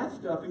take that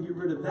stuff and get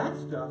rid of that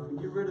stuff and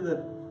get rid of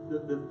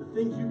the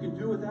things you can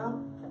do without.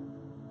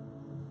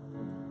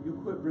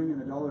 You'll quit bringing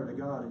 $1 to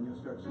God and you'll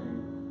start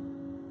saying,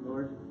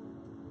 Lord,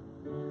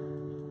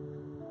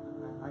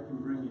 I can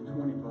bring you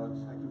 $20.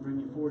 I can bring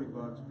you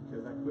 $40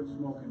 because I quit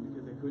smoking,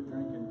 because I quit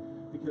drinking,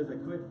 because I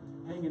quit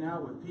hanging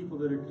out with people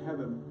that have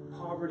a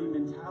poverty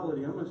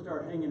mentality. I'm going to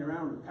start hanging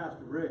around with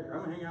Pastor Rick. Or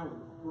I'm going to hang out with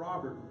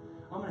Robert.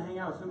 I'm going to hang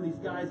out with some of these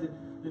guys that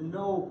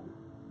know,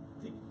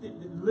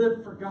 that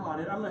live for God.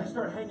 And I'm going to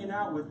start hanging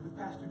out with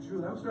Pastor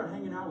Julie. I'm going to start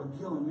hanging out with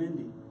Gil and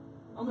Mindy.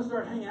 I'm going to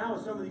start hanging out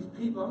with some of these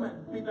people. I'm going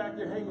to be back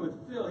there hanging with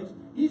Phil.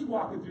 He's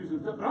walking through some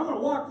stuff, but I'm going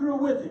to walk through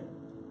it with him.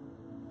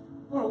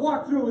 I'm going to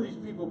walk through with these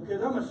people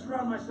because I'm going to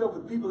surround myself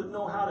with people that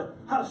know how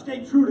to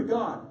stay true to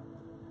God.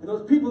 And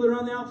those people that are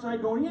on the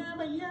outside going, yeah,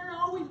 but you're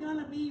always going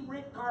to be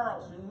Rick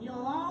Carlson.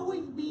 You'll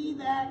always be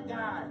that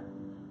guy.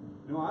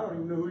 No, I don't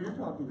even know who you're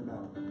talking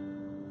about.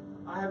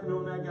 I have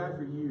known that guy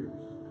for years.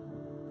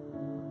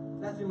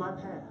 That's in my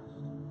past.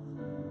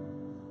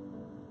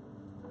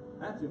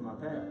 That's in my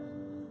past.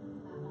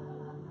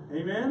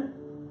 Amen?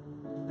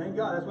 Thank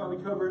God. That's why we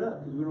cover it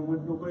up, because we don't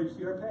want nobody to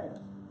see our past.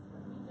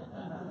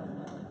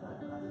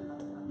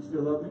 You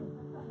still love me?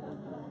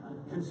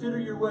 Consider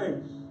your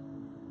ways.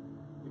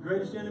 The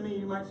greatest enemy,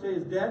 you might say,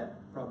 is debt.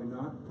 Probably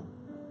not.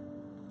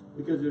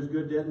 Because there's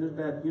good debt and there's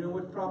bad. You know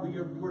what's probably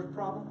your worst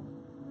problem?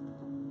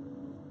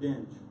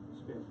 Binge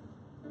spending.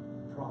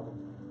 Probably.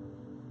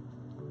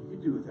 You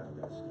could do without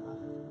that stuff.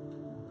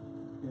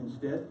 And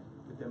instead,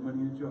 put that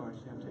money in a jar and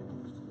say, I'm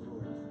taking this to the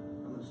Lord.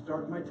 I'm going to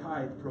start my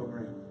tithe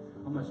program.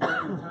 I'm going to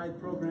start my tithe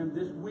program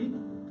this week.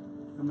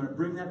 I'm going to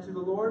bring that to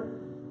the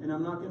Lord. And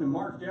I'm not going to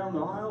march down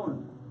the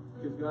aisle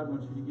because God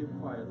wants you to give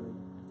quietly.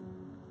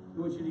 He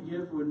wants you to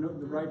give when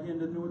the right hand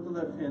doesn't know what the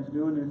left hand's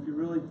doing. And if you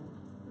really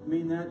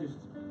mean that, just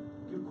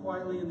give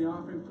quietly in the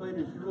offering plate.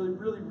 And if you really,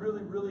 really,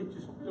 really, really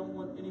just don't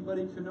want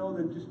anybody to know,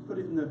 then just put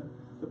it in the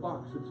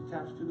box that's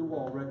attached to the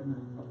wall right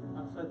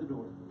outside the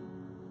door.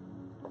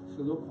 It's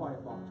a little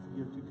quiet box to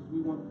give to because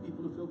we want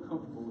people to feel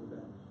comfortable with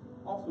that.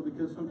 Also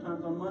because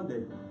sometimes on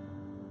Monday,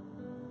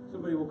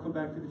 somebody will come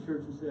back to the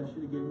church and say, I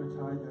should have given my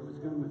tithe. I was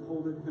going to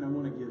withhold it and I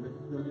want to give it.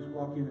 They'll just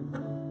walk in and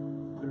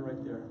put it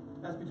right there.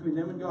 That's between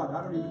them and God.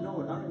 I don't even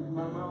know it. I don't even come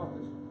out of my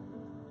office.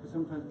 Because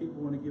sometimes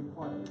people want to give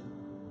quietly.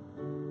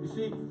 You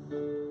see,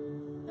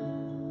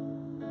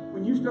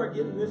 when you start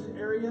getting this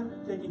area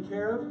taken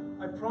care of,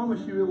 I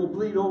promise you it will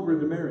bleed over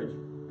into marriage.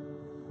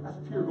 That's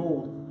pure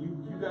gold. You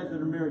guys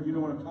that are married, you know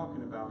what I'm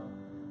talking about.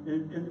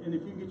 And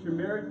if you get your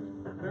marriage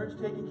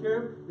taken care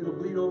of, it'll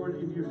bleed over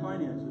into your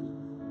finances.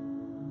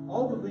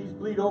 All of these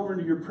bleed over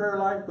into your prayer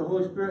life, the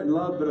Holy Spirit, and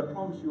love, but I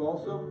promise you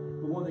also,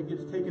 the one that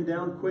gets taken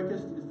down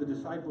quickest is the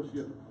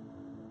discipleship.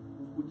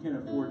 We can't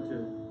afford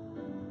to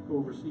go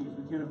overseas.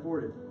 We can't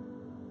afford it.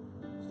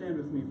 Stand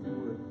with me if you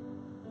would.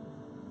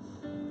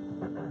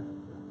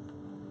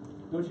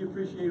 Don't you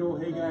appreciate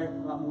old Haggai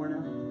a lot more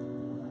now?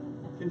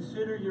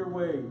 Consider your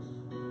ways.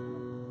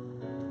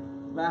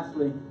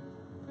 Lastly,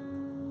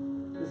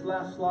 this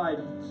last slide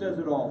says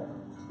it all.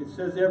 It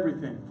says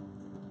everything.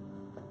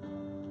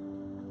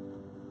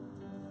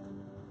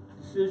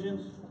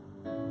 Decisions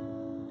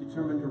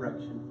determine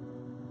direction.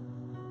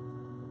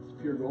 It's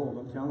pure gold,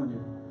 I'm telling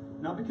you.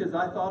 Not because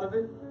I thought of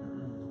it,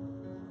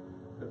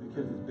 but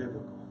because it's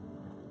biblical.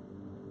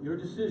 Your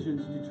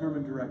decisions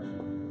determine direction,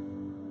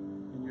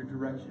 and your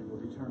direction will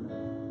determine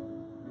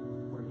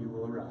where you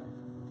will arrive,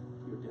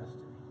 your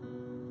destiny.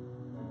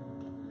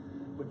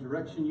 What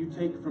direction you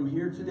take from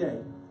here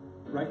today,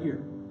 right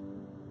here,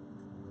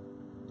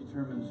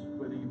 determines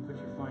whether you put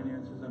your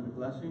finances under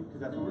blessing,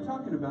 because that's what we're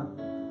talking about.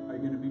 Are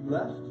you going to be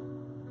blessed?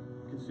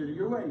 Consider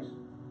your ways.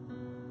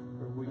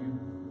 Or will you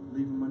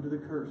leave them under the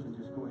curse and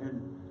just go ahead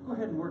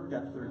and work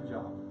that third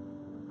job?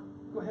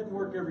 Go ahead and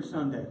work every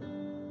Sunday.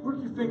 Work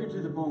your finger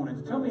to the bone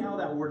and tell me how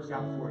that works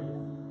out for you.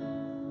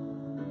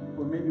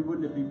 Or maybe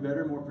wouldn't it be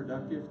better, more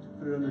productive to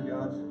put it under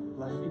God's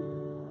blessing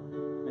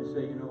and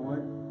say, you know what?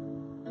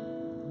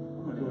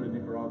 I'm going to go to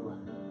Nicaragua.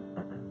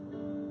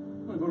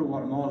 I'm going to go to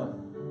Guatemala.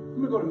 I'm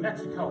going to go to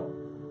Mexico.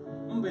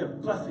 I'm going to be a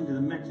blessing to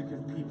the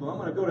Mexican people. I'm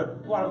going to go to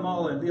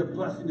Guatemala and be a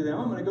blessing to them.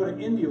 I'm going to go to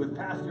India with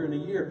Pastor in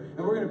a year,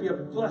 and we're going to be a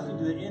blessing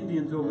to the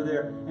Indians over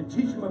there and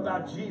teach them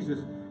about Jesus.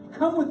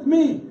 Come with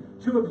me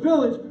to a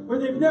village where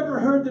they've never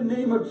heard the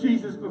name of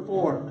Jesus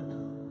before.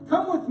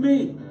 Come with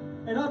me,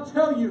 and I'll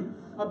tell you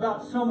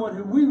about someone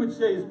who we would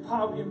say is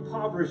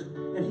impoverished,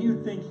 and he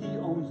would think he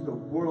owns the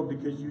world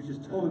because you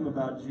just told him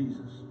about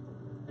Jesus.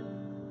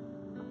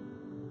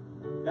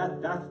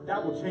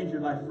 That will change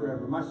your life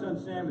forever. My son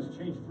Sam has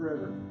changed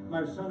forever.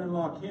 My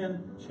son-in-law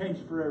Ken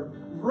changed forever.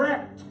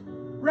 Wrecked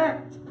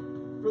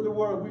for the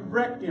world. We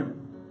wrecked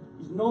him.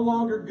 He's no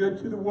longer good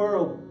to the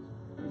world.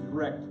 He's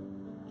wrecked.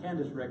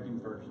 Candace wrecked him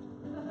first.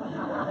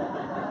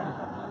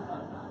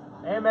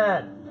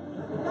 Amen.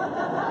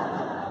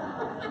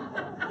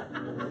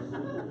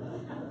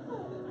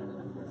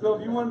 So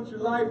if you want your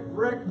life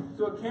wrecked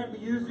so it can't be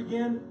used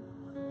again,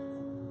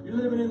 you're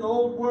living in the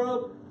old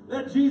world,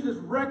 let Jesus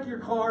wreck your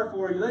car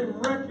for you. Let him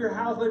wreck your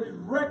house. Let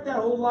him wreck that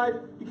whole life,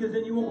 because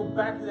then you won't go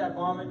back to that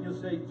vomit, and you'll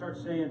start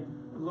saying,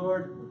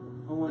 Lord,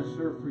 I want to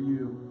serve for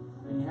you.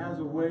 And he has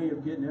a way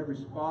of getting every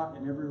spot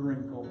and every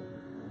wrinkle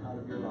out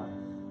of your life.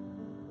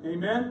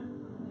 Amen?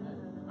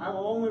 I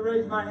will only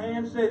raise my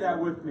hand. Say that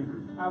with me.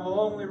 I will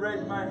only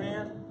raise my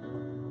hand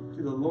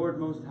to the Lord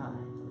Most High.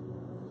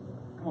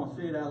 Come on,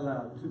 say it out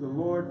loud. To the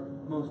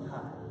Lord Most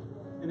High.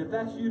 And if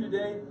that's you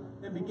today,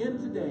 then begin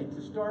today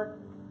to start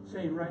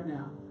saying right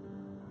now,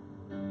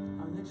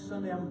 next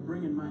Sunday I'm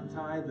bringing my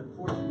tithe, the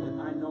portion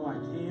that I know I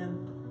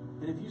can.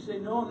 And if you say,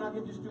 no, I'm not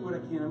going to just do what I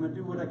can, I'm going to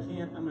do what I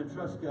can, I'm going to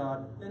trust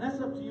God, then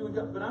that's up to you and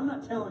God. But I'm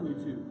not telling you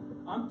to.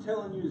 I'm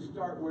telling you to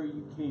start where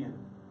you can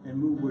and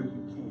move where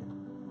you can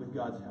with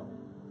God's help.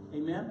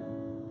 Amen?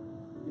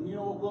 And you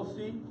know what we'll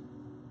see?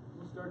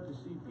 We'll start to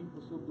see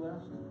people so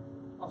blessed.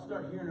 I'll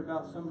start hearing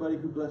about somebody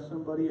who blessed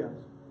somebody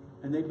else.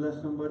 And they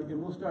bless somebody.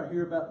 And we'll start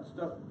hearing about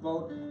stuff.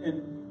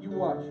 And you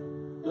watch.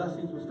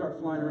 Blessings will start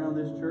flying around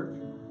this church.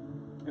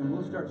 And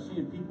we'll start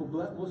seeing people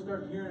blessed. We'll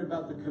start hearing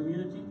about the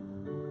community.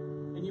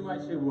 And you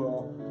might say,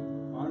 well,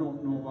 I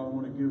don't know if I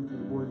want to give to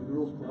the Boys and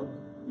Girls Club.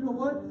 You know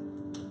what?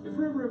 If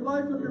River of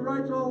Life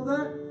underwrites all of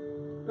that,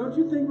 don't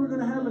you think we're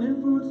going to have an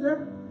influence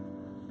there?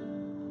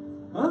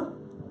 Huh?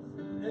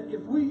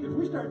 If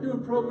we start doing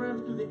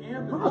programs through the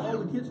AMP, and all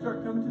the kids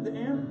start coming to the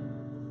AMP,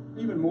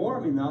 even more, I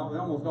mean, they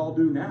almost all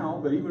do now,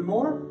 but even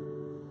more,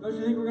 don't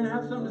you think we're going to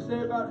have something to say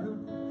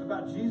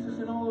about Jesus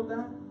and all of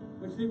that?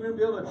 Don't you think we're going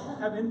to be able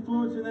to have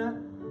influence in that?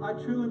 I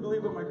truly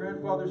believe what my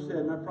grandfather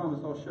said, and I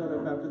promise I'll shut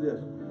up after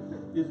this,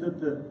 is that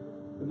the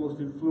most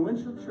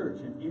influential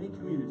church in any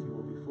community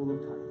will be full of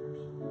tithers.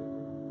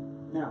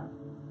 Now,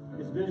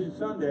 it's Vision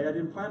Sunday. I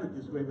didn't plan it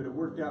this way, but it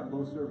worked out in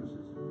both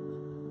services.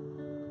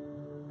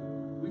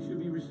 We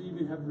should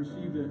have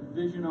received a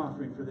vision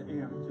offering for the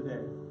AMP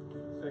today.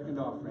 Second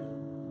offering.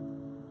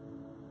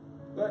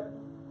 But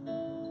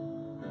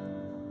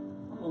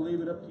I'm going to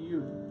leave it up to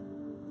you.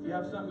 If you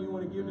have something you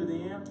want to give to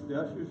the AMP,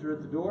 the ushers are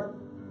at the door.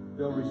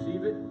 They'll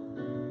receive it.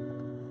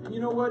 And you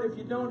know what? If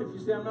you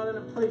say, I'm not in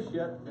a place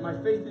yet, my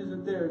faith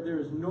isn't there, there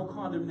is no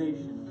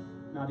condemnation.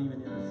 Not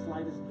even in the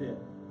slightest bit.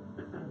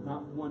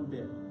 Not one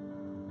bit.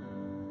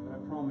 But I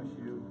promise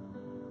you,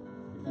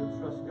 if you'll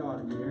trust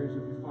God in the areas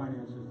of your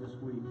finances this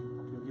week,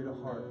 you'll get a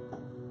heart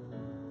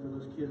for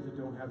those kids that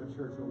don't have a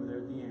church over there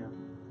at the AMP.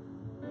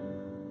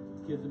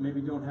 Kids that maybe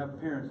don't have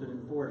parents that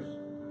enforce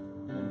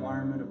an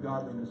environment of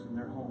godliness in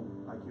their home,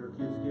 like your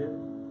kids get.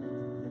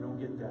 They don't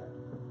get that.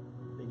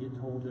 They get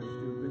told they're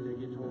stupid. They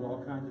get told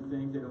all kinds of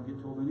things. They don't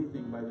get told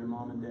anything by their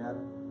mom and dad.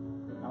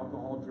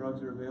 Alcohol,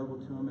 drugs are available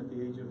to them at the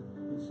age of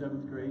in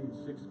 7th grade, and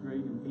 6th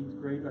grade, and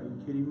 8th grade. Are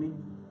you kidding me?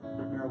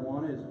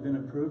 Marijuana has been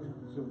approved,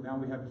 so now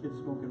we have kids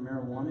smoking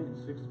marijuana in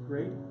 6th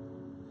grade.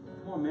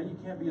 Come on, man, you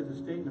can't be as a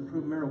state and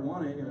approve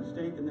marijuana in a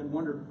state and then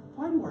wonder,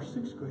 why do our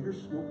 6th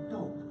graders smoke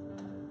dope?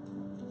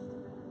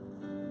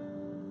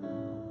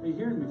 Are you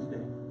hearing me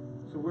today?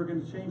 So we're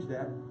going to change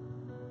that,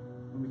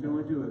 and we can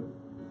only do it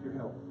with your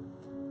help.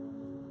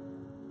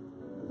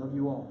 I love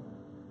you all.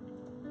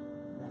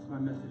 That's my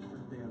message for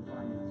today on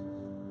finances.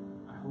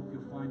 I hope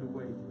you'll find a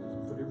way to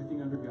just put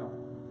everything under God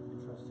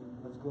and trust Him.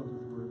 Let's close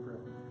with a word of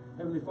prayer.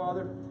 Heavenly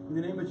Father, in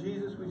the name of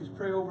Jesus, we just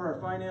pray over our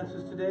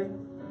finances today.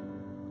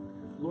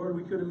 Lord,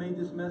 we could have made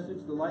this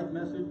message the life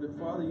message, but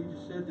Father, you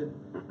just said to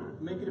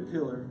make it a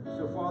pillar.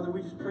 So Father,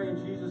 we just pray in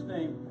Jesus'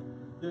 name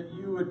that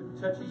you would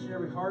touch each and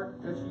every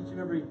heart, touch each and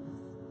every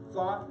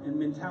thought and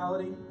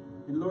mentality.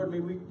 And Lord, may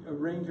we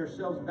arrange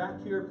ourselves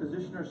back here,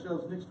 position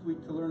ourselves next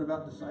week to learn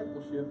about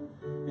discipleship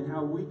and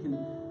how we can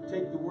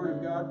take the Word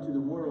of God to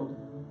the world.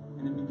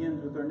 And it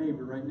begins with our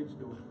neighbor right next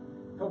door.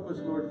 Help us,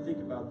 Lord, to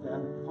think about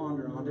that,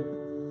 ponder on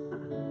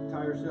it,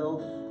 tie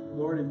ourselves,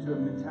 Lord, into a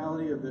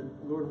mentality of the,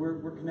 Lord,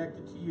 we're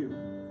connected to you.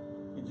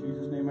 In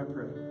Jesus' name I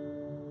pray.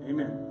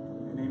 Amen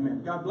and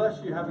amen. God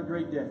bless you. Have a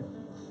great day.